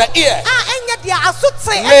hearing of the ear.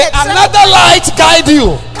 May another light guide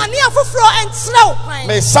you.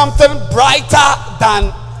 May something brighter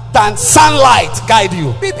than sunlight guide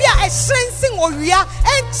you.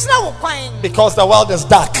 Because the world is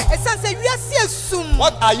dark.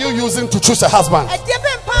 What are you using to choose a husband?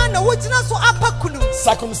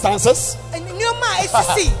 Circumstances.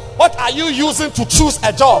 What are you using to choose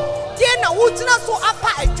a job?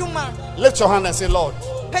 Lift your hand and say, Lord,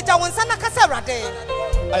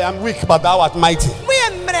 I am weak, but thou art mighty.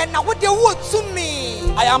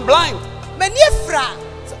 I am blind.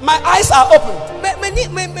 My eyes are open,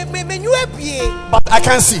 but I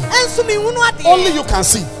can't see. Only you can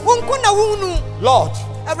see. Lord,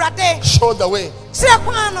 show the way.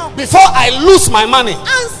 Before I lose my money,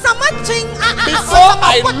 before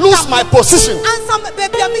I lose my position,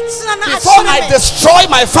 before I destroy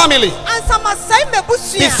my family,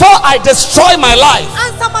 before I destroy my life.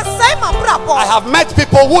 I have met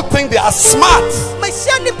people who think they are smart, but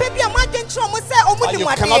you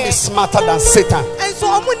cannot be smarter than Satan.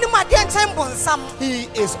 He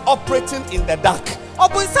is operating in the dark.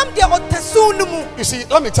 You see,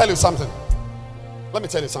 let me tell you something. Let me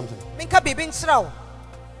tell you something.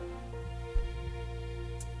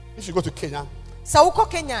 If you go to Kenya,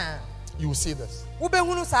 you will see this. Or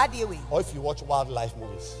if you watch wildlife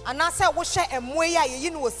movies.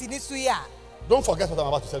 Don't forget what I'm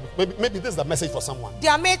about to say. Maybe this is the message for someone. Do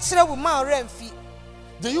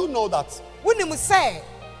you know that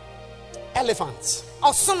elephants,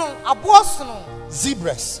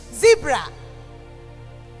 zebras,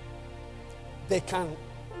 they can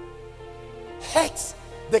hurt,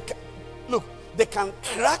 they can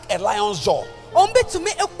crack a lion's jaw.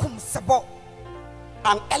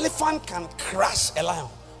 An elephant can crush a lion.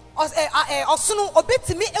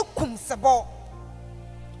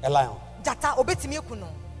 A lion.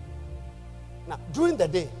 Now, during the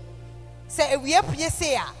day,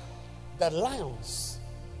 the lions,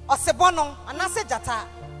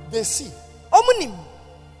 They see, Omunim.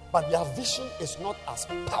 but their vision is not as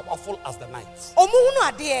powerful as the night. Omuhunu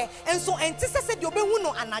ade enso enti sese de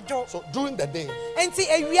obehunu anajo. So during the day, Enti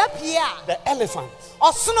ewia pia. the elephant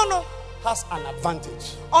Osono no. has an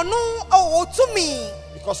advantage Ono otumi.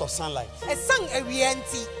 because of sunlight. Esang ewia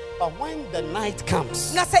enti. But when the night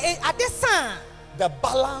comes, Na se ade san. the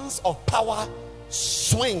balance of power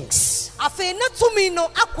swings Afe na tumi no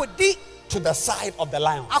akodi. to the side of the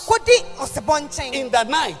lions. Akodi osebonchen. In the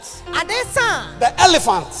night, Ade san. the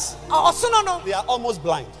elephants, Osono no. they are almost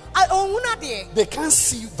blind. Ohunu ade. They can't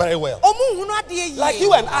see very well. Omuhunu ade ye. Like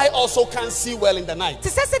you and I also can't see well in the night. Te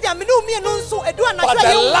sese de amene umi no nso edu anajo. But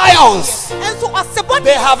the lions, Enso osebon.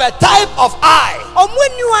 they have a type of eye. Omu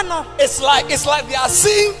eniwa no. It's like they are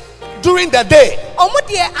seeing during the day. Omu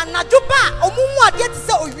de anajo ba. Omu mu ade te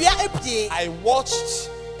se owia epie. I watched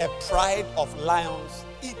a pride of lions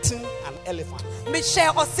eating an elephant.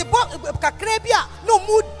 Michelle osebo kakra bia no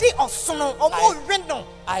mu di osono omu reno.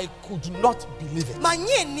 I could not believe it.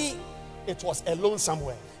 Manye ni It was alone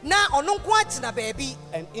somewhere. na ono nko agina baby.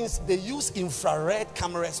 And they use infrared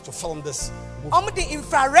cameras to film this movie. Omu di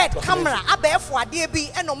infrared camera abefo ade bi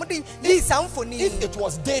e no mu di samfoni. If it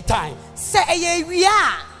was daytime, Se eye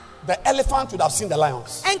wia. the elephant would have seen the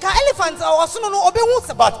lions. Enka elephant osono no obehu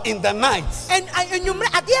se. But in the night, And enyumre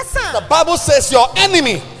ade san. the Bible says your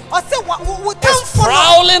enemy Ose we is kamfo no.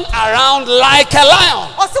 prowling around like a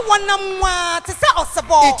lion. Ose wonamwa te se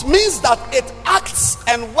osebo. It means that it acts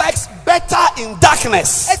and works better in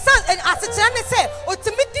darkness. Esan asechira ne se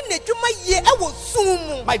otimi di nedwuma ye e wo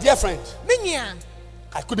sum. My dear friend, Minya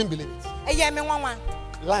I couldn't believe it. eye me nwanwa.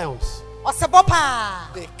 Lions, Osebo pa.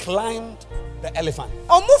 they climbed the elephant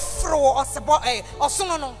Omufro osebo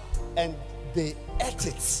osono no. and they ate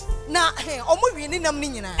it. Na omu wi ni nam ni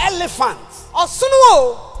nyina. Elephant. Osono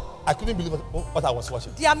o. I couldn't believe what I was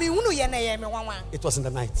watching. Dia me hunu ye na ye me nwanwa. It was in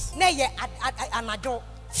the night. Na ye anajo.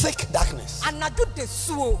 Thick darkness. Anajo de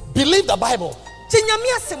suo. Believe the Bible.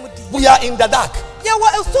 Tinyame asemudi. We are in the dark. Ye wo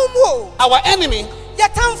esumu o. Our enemy Ye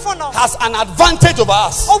tamfo no. has an advantage over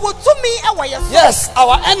us. Owo tumi e wo ye so. Yes,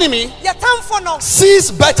 our enemy Ye tamfo no.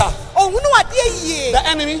 sees better. Ohunu ade ye. The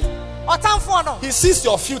enemy, O tamfo no. he sees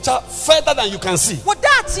your future further than you can see. Wo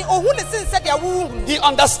dachi ohunu sinse de wo. He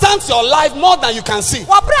understands your life more than you can see.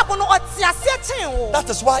 Wo brabo no otiase chen wo. That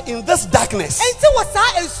is why in this darkness, Enti wo sa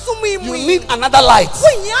esumi mu. you need another light Wo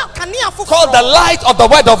nya kanea fofo. called the light of the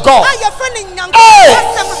word of God. Ah, your friend in Yango.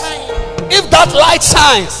 Hey! If that light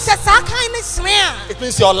shines, It it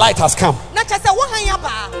means your light has come. means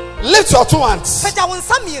Lift your two hands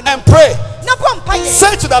and pray.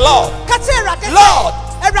 Say to the Lord, Lord,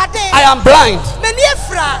 I am blind.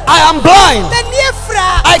 I am blind.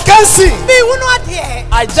 I can't see.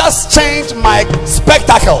 I just changed my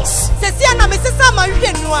spectacles,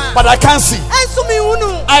 but I can't see.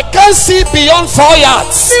 I can't see beyond 4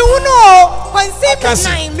 yards. I can't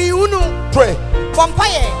see. Pray.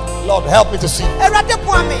 Lord, help me to see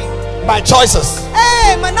my choices,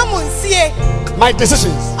 my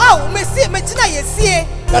decisions,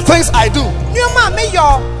 the things I do.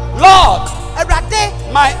 Lord,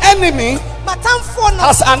 my enemy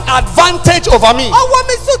has an advantage over me.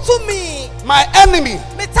 My enemy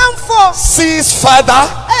sees further,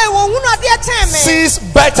 sees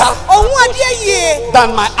better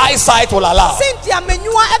than my eyesight will allow.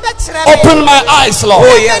 Open my eyes, Lord.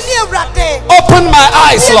 Oh, yes. Open my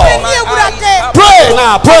eyes, Lord. Pray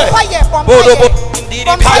now, pray.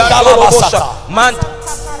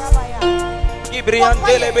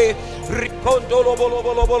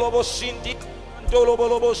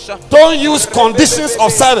 Don't use conditions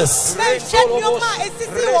of service.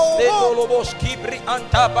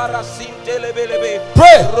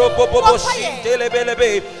 Pray.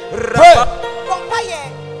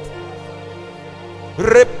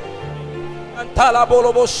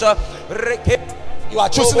 You are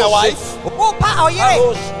choosing a wife.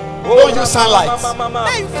 Don't use sunlight.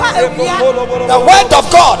 The word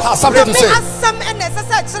of God has something to say,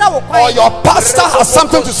 or your pastor has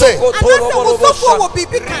something to say.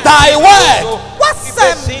 Thy word,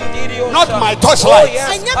 not my torchlight.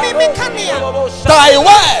 Thy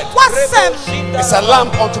word is a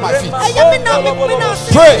lamp unto my feet.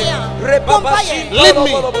 Pray. Lead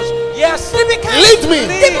me. Yes, Lead me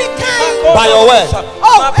by your word.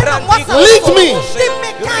 Lead me.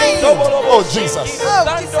 Oh Jesus.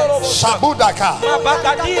 Shabudaka.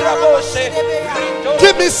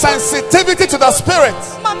 Give me sensitivity to the spirit.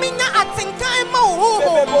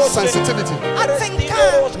 Sensitivity.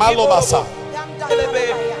 Malobasa.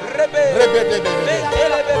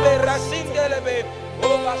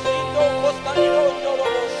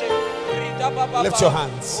 Lift your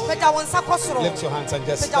hands. Pagya wo nsa kɔ soro. Lift your hands and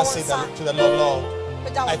just Pagya wo say nsa. to the Lord, Lord,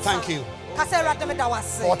 Pagya wo I nsa. thank you Ka sɛ Awurade meda wo for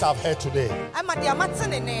ase. what I've heard today. Ɛma deɛ mate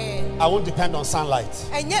ne ne. I won't depend on sunlight.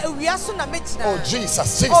 Ɛnyɛ awia so na megyina. Oh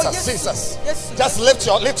Jesus, Oh, Jesus, yes, Jesus. yes, Just lift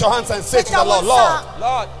your hands and say to the Pagya wo Lord, Lord, nsa.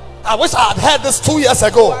 Lord, I wish I had heard this 2 years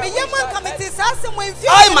ago. Me yɛma nka mete saa asɛm wɔ mfie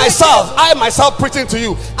I myself preaching to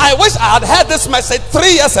you. I wish I had heard this message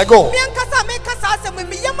 3 years ago. Me ankasa meka saa asɛm wɔ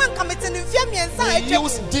me yɛma nka mete ne mfie mmiɛnsa a We atwa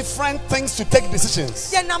use different things to take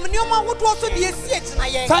decisions. yɛnam nneɔma ahodoɔ so de ɛsi agyina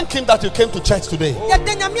yɛn. Thank him that you came to church today.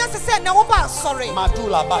 Yɛda Nyame ase sɛ na woba asɔre.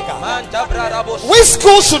 Madula Baga. Manta Brarabos, Which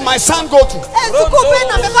school should my son go to? Sukuu bɛn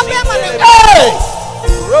na mɛba bɛɛ ma ne Hey!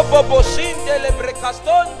 Robobosinde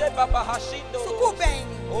Lebrecastonde Baba Hashindo. sukuu bɛn.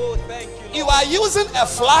 Oh, thank you. You are using a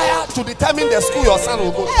flyer to determine the school your son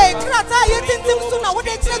will go to. Krataa yɛtintim so na wode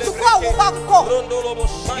kyerɛ sukuu a woba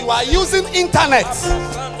kɔ. You are using internet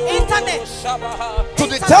Internet. to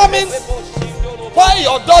determine why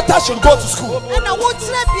your daughter should go to school. Ɛna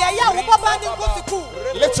wokyerɛ beaeɛ a wobaba ne nkɔ sukuu.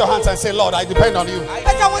 Lift your hands and say, Lord, I depend on you.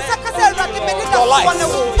 Pagya wo nsa ka sɛ Awurade m'ani da Your so light. wɔ ne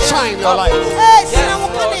wo. Shine your light. Hyerɛn wo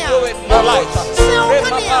kanea. Your light. Hyerɛn wo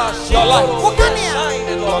kanea. Your light. Wo kanea.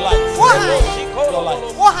 Your light. Wo hann. Your light.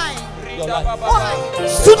 Wo hann. Your light. Wo hann.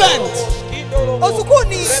 Student.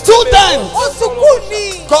 Osukuuni. Student.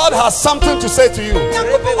 Osukuuni. God has something to say to you.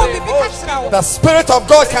 Nyankopɔn wɔ biribi ka kyerɛ wo. The Spirit of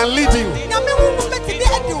God can lead you. Nyame honhom bɛtumi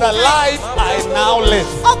adi wo The kan. life I now live.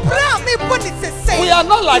 Ɔbrɛ a mebɔ ne sesei. We are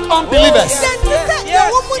not like unbelievers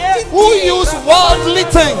who use worldly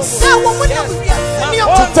things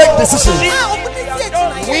to take decisions.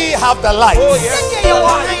 We have the light.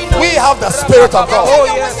 We have the Spirit of God.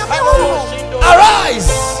 Arise,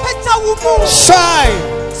 shine.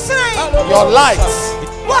 Your light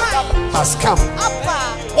has come.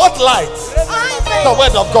 What light? The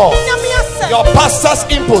word of God. Your pastor's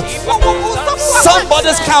input.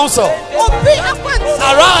 Somebody's counsel.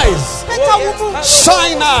 Arise,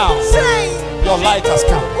 shine now. Your light has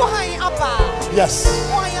come. Yes.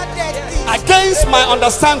 Against my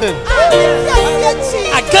understanding,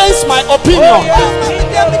 against my opinion,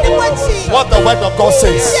 what the word of God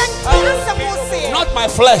says. Not my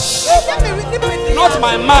flesh, not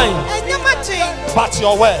my mind, but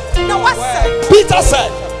your word. Peter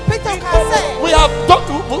said, we have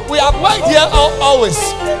worked here always.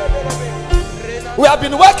 We have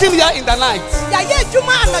been working here in the night,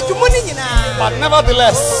 but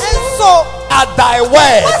nevertheless, at thy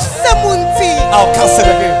word, I'll cast it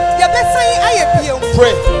again.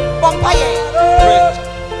 Pray. Pray.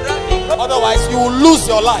 Otherwise, you will lose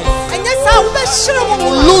your life. You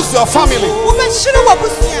will lose your family. You will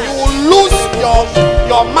lose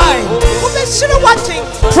your mind.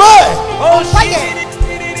 Pray.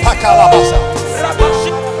 Pakalabasa.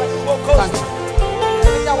 Thank you.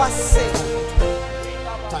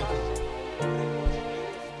 Thank you.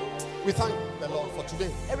 We thank the Lord for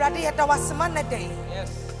today. Yes.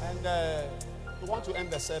 And we want to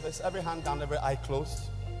end the service. Every hand down, every eye closed.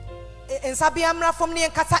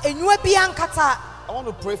 I want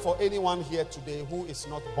to pray for anyone here today who is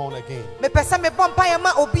not born again. Your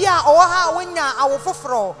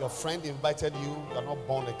friend invited you, you are not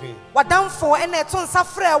born again. You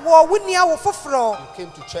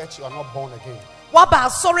came to church, you are not born again.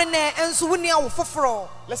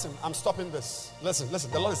 Listen, I'm stopping this. Listen.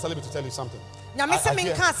 The Lord is telling me to tell you something. The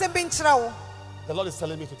Lord is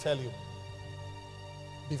telling me to tell you,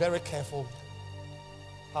 be very careful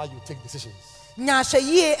how you take decisions. As if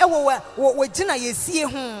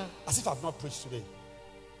I've not preached today.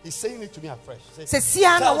 He's saying it to me afresh. He says, be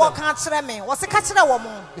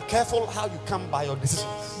careful how you come by your decisions.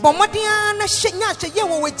 He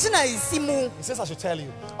says I should tell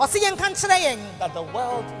you that the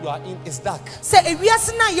world you are in is dark,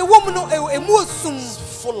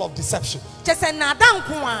 full of deception.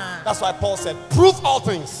 That's why Paul said, prove all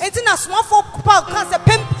things. 1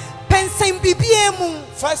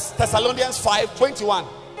 Thessalonians 5:21.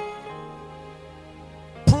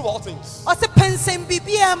 Prove all things. That's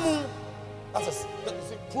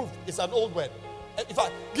proof. It's an old word. In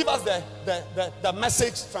fact, give us the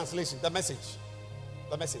message translation. The message.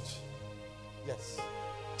 Yes.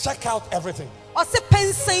 Check out everything.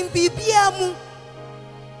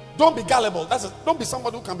 Don't be gullible. Don't be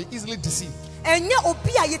somebody who can be easily deceived.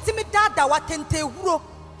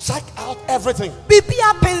 Check out everything.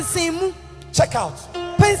 Check out.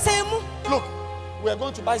 Look, we are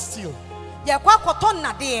going to buy steel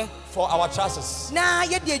for our trousers. I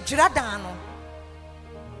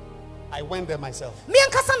went there myself. I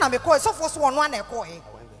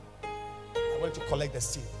went to collect the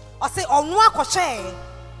steel.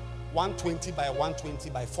 120 by 120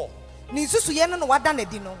 by 4. Ni nsusuye no wada na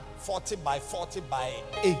di no. 40 by 40 by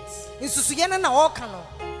 8. Nsusuye no na oka no.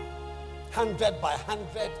 100 by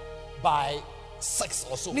 100 by 6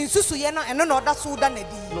 or so. Ni nsusuye no eno na oda so da na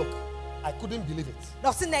di. Look, I couldn't believe it.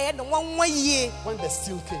 No se na ye no wanwa yie. When the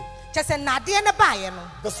steel came, Chese na de ne baaye no.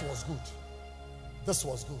 this was good. This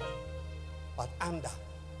was good. But under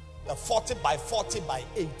the 40 by 40 by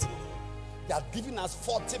 8, they are giving us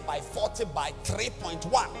 40 by 40 by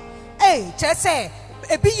 3.1. Hey, chese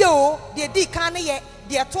ebi yo de di kan ye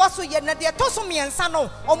de to so ye na de to so miensa no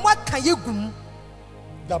omo aka ye gum.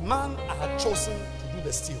 The man I had chosen to do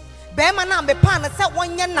the steel Be ma na be pan se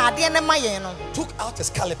wonye na de ne maye no. took out his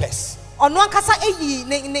calipers. Ono ankasa eyi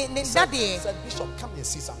ne dade. Said, Bishop, come and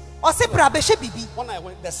see something. O se bra be hwe bibi. When I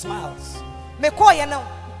went, the smiles. Me call ye no.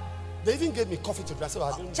 They even gave me coffee to drink. So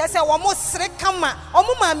I didn't. Chese wo mo sere kama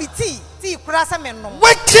omo ma mi tea kura sa me no.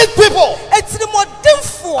 Wicked people. Etiri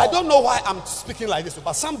modemfo. I don't know why I'm speaking like this,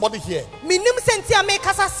 but somebody here Minim senti a me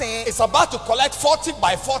kasa se. is about to collect 40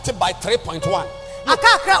 by 40 by 3.1.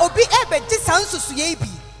 Akakra obi ebe di sansusu ye bi.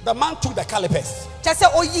 The man took the calipers. Chese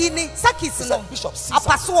oyi ni sakis He no. said, Bishop, see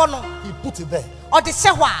Apaso no. He put it there. O de hye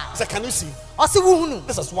hwa. He said, can you see? O se wuhunu.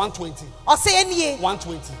 This is 120. O se enie.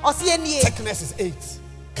 120. O se enie. Thickness is 8.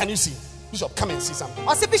 Can you see? Bishop, come and see something.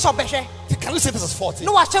 O se bishop behwe. Can you see this is 40?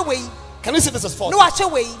 No wa hwe wei. Can you see this is 40? No wa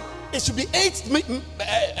hwe wei. It should be 8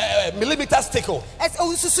 millimeters thick. Es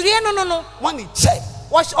o susuriye no. When he checked,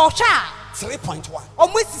 O hwa. 3.1. O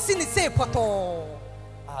mo sisi ni se poto.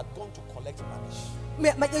 I had gone to collect rubbish. Me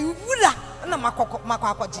wura na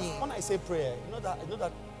makwakoje. When I say prayer, you know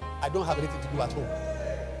that I don't have anything to do at home.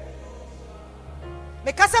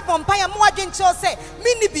 Me kasa pompa ya mo adwenche o se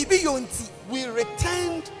mi ni bibi yonti. We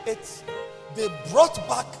returned it. They brought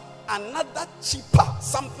back another cheaper,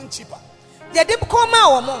 something cheaper. They dem koma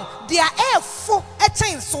wo mo. Dia efo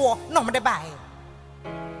echen so no mo de bae.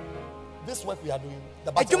 This work we are doing.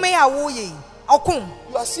 The battle. Adwuma ya wo ye. Okun.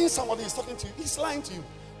 You are seeing somebody is talking to you. He's lying to you.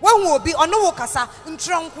 When will be ono wo kasa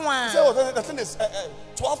ntronko Say, a. oh, the thing is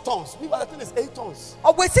 12 tons. Meanwhile, the thing is 8 tons.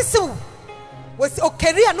 O we sisiw. We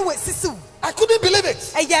career no we sisiw. I couldn't believe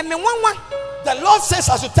it. Eye me nwanwa. The Lord says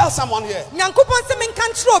I should tell someone here Nyankopon se me nka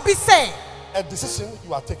nkyere obi se. a decision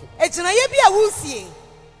you are taking Ejina ye bi a wo sie.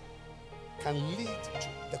 can lead to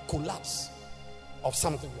the collapse of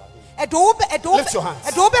something you are doing. Lift your hands.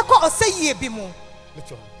 Edo be ko oseye bi mu. Lift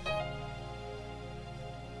your hand.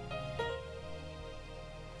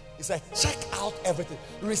 He said, check out everything.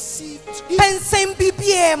 Receive. Pensem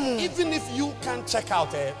bibie mu. Even if you can't check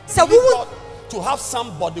out, So believe we will- God to have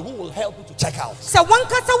somebody who will help you to check out. Se wan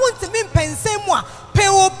kasa wontimi pensem mu a pe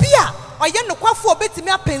obi a oye nokwafo obetimi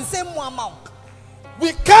a pensem mu ama wo.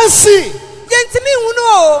 We can't see. Yentimi hu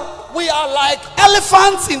no. We are like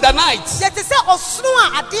elephants in the night Yete se osunu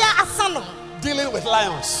a ade asa no. dealing with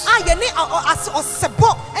lions. A ye ne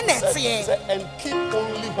osebo na ete. And keep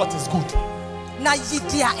only what is good. Na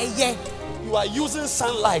yidia eye. You are using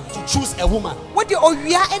sunlight to choose a woman. Wo de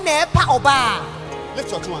owia na epa oba. Lift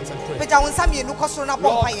your two hands and pray. Peja won sam ye nu kosoro na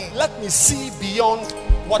Lord, bompa ye. let me see beyond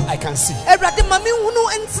what I can see. Ewrade ma me hunu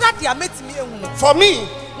ntra de ametimi ehunu. For me,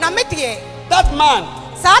 Na me de that man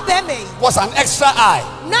sa be me was an extra eye.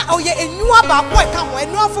 na oye enua ba ko e ka ho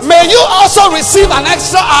enua fo. May you also receive an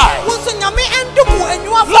extra eye. Wo so nyame endumu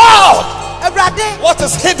enua fo. Lord, Ewrade what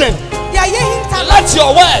is hidden, ya ye hinta let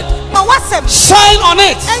your word ma wasem shine on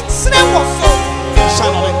it. ensre wo so.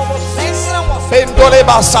 Shine on it. Ensre wo so. Pendole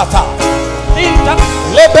basata.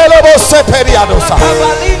 Lebelebo seperiadosa.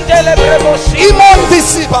 Imon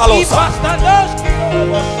disipalosa.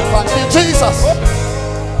 Thank you, Jesus.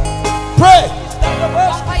 Pray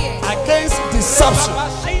Bompa ye. against deception,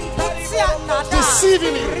 Tia nada.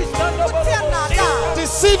 deceiving you, Tia nada.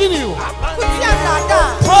 deceiving you. Tia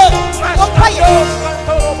nada. Pray. Bompa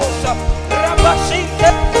ye.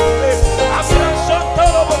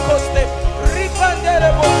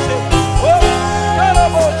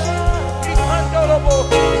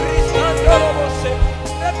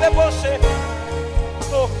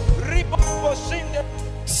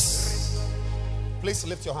 Please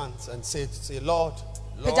lift your hands and say, Lord,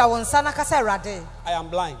 Peja won sana kasa Ewrade. I am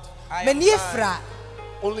blind. Me ni efra.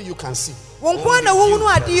 Only you can see. Won ko na wo hunu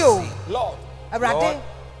ade o. Lord, Ewrade.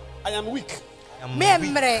 I am weak, Me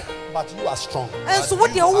emre. but you are strong. Enso wo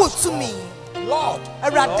de wo tumi. Lord,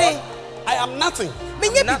 Ewrade. I am nothing. Me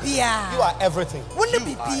nye bibia. You are everything. Wo ne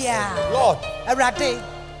bibia. Lord, Ewrade.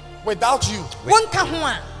 without you, Won ka ho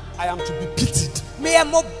a. I am to be pitied. Me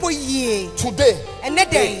emo boye. Today, Ene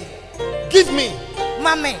dey. give me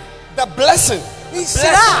Mame. the blessing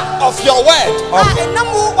Insira. of your word.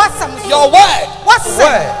 Enamu wasam. Your word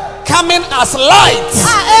Wasam. coming as light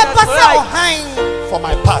Epasa ohan. for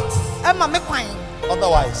my path. Emma me kwan.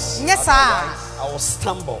 Otherwise, Yes, sir. I will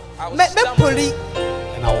stumble Me poli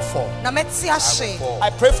and I will fall. na me ti ahye. I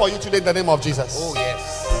pray for you today in the name of Jesus. Oh,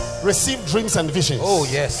 yes. Receive dreams and visions. Oh,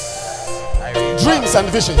 yes. Dreams and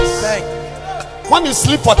visions. Thank When you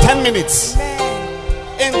sleep for 10 minutes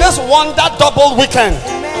Amen. in this wonder double weekend,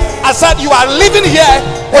 Amen. I said you are living here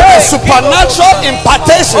with a supernatural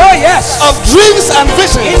impartation Oh, yes. of dreams and In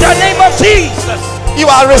visions. the name of Jesus. You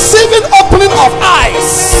are receiving opening of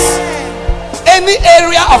eyes. Any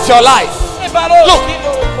area of your life. Look,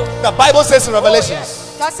 the Bible says in Revelations,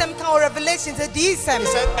 That's some kind of revelation to these he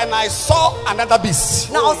said, and I saw another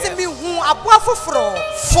beast Now see me hu aboa foforo.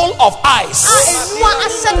 full of eyes. Enua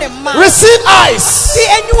ahye ne ma. Receive eyes. Si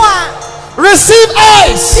enua, Receive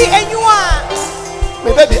eyes. si enua.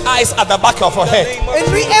 May there be eyes at the back of your head.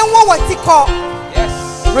 Enui enwo watiko.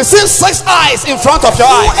 Receive 6 eyes in front of your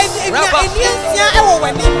eyes. Enia ewo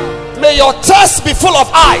wani. May your chest be full of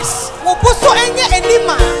eyes. Wo boso enye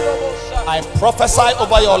enima. I prophesy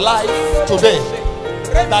over your life today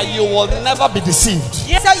that you will never be deceived.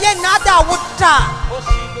 Se ye nada wuta.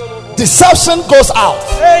 Deception goes out.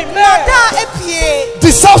 Nada epie.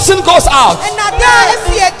 Deception goes out. Nada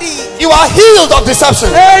epie di. You are healed of deception.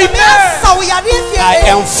 So we are epie.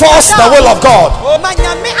 I enforce the will of God. Ma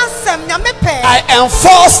nyame asem nyame pe. I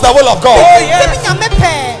enforce the will of God. Timi nyame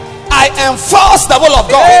pe. I enforce the will of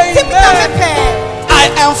God. Timi nyame pe. I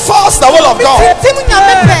enforce the will of God. Timi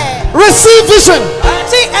nyame pe. Receive vision.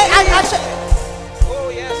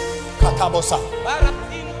 Katabosa.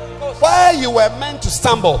 Where you were meant to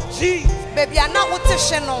stumble, Baby, I not what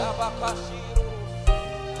to no.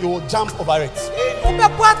 you will jump over it. Ube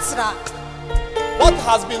buatra. What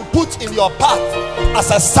has been put in your path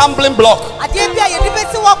as a stumbling block, Adie bia ye de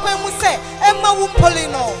besi wa kwan mu se emma wu mpoli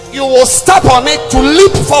no. you will step on it to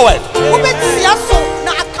leap forward. Ube tia so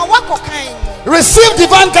na akawa kokan. Receive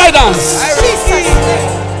divine guidance. Jesus.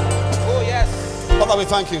 Oh, yes. Father, we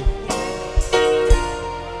thank you.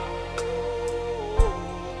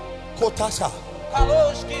 Kotasha,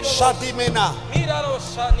 Shadimena,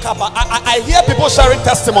 Kaba. I hear people sharing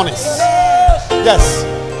testimonies. Yes.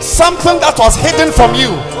 Something that was hidden from you,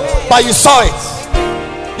 but you saw it.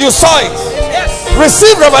 You saw it.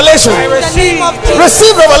 Receive revelation. I receive.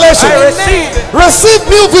 Receive revelation. I receive. Receive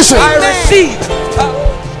new vision. I receive.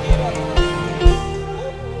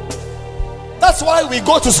 That's why we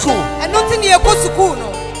go to school, And nothing you go to school no.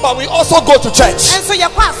 but we also go to church. And so you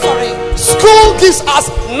kwa sorry. School gives us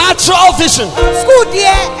natural vision, School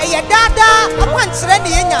there e ye dada akwankyere ne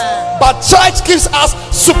yenya. but church gives us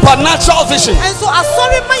supernatural vision. And so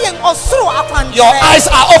asori ma yen osoro akwankyere. Your eyes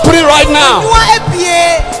are opening right now. Nua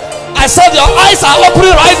epie. I said your eyes are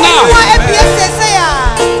opening right Nua now. epie sese ya.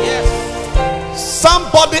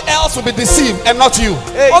 Somebody else will be deceived and not you.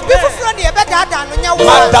 Obi fufuro de ye be dada no nya wo.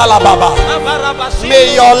 Mandala Baba.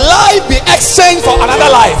 May your life be exchanged for another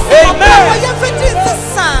life. Amen. Ye fiti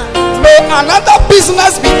sisa. May another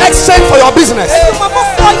business be exchanged for your business.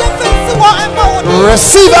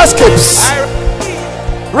 Receive escapes.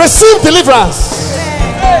 Receive deliverance.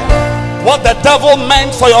 What the devil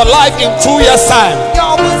meant for your life in 2 years' time,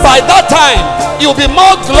 by that time you'll be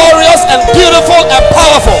more glorious and beautiful and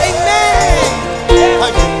powerful.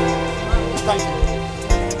 Thank you. Thank you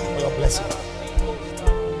for your blessing.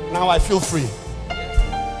 Now I feel free.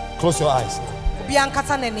 Close your eyes.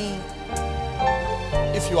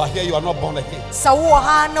 If you are here, you are not born again. Every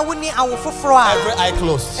eye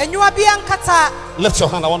closed. Lift your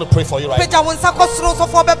hand. I want to pray for you right now.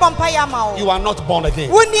 You are not born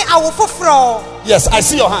again. Yes, I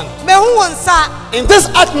see your hand. In this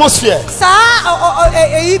atmosphere,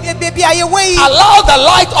 allow the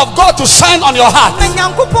light of God to shine on your heart.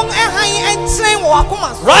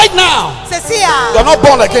 Right now, you are not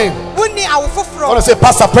born again. I want to say,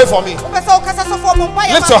 Pastor, pray for me.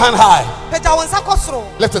 Lift your hand high.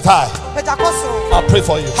 Lift it high. I'll pray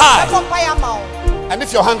for you. High. And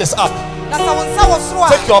if your hand is up,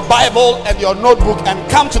 take your Bible and your notebook and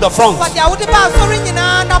come to the front.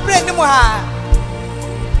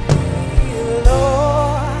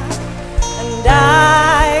 Lord, and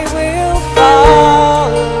I will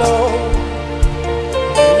follow.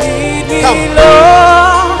 Lead me, Come.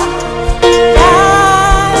 Lord, and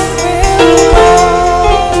I will go.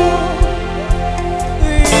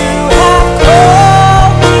 You have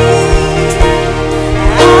called me,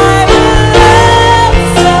 I will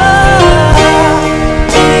answer.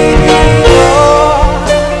 Lead me, Lord,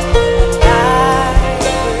 and I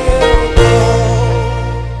will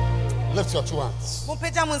go. Lift your two hands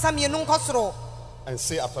and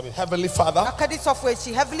say after me, Heavenly Father,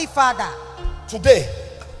 Heavenly Father, today,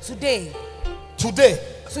 today,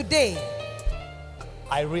 today,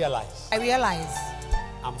 I realize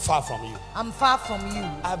I'm far from you. I'm far from you.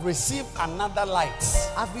 I've received another light.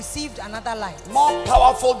 I've received another light. More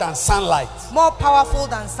powerful than sunlight. More powerful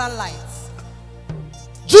than sunlight.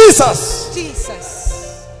 Jesus.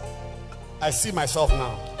 Jesus. I see myself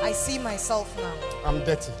now. I see myself now. I'm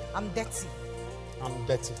dirty. I'm dirty. I'm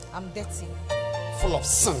dirty. I'm dirty. Full of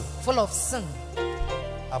sin. Full of sin.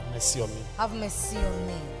 Have mercy on me. Have mercy on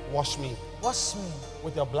me. Wash me. Wash me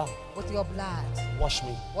With your blood. with your blood. Wash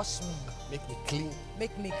me. Wash me. Make me clean.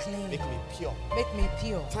 Make me clean. Make me pure. Make me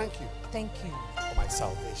pure. Thank you Thank you for my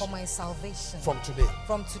salvation. for my salvation. From today.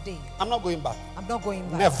 From today. I'm not going back. I'm not going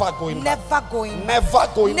back. Never going back. Never going back. Never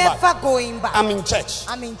going back. Never going back. I'm in church.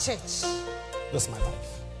 I'm in church. This is my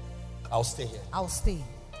life. I'll stay here. I'll stay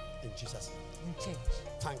In Jesus' name. in church.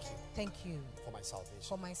 Thank you Thank you for my salvation.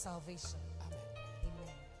 for my salvation. Amen.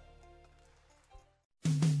 Amen.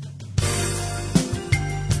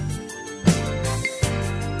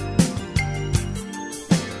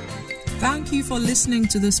 Thank you for listening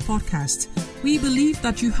to this podcast. We believe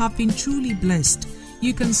that you have been truly blessed.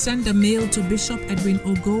 You can send a mail to Bishop Edwin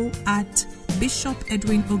Ogo at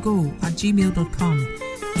bishopedwinogo@gmail.com.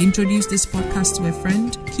 Introduce this podcast to a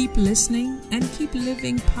friend, keep listening, and keep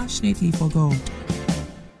living passionately for God.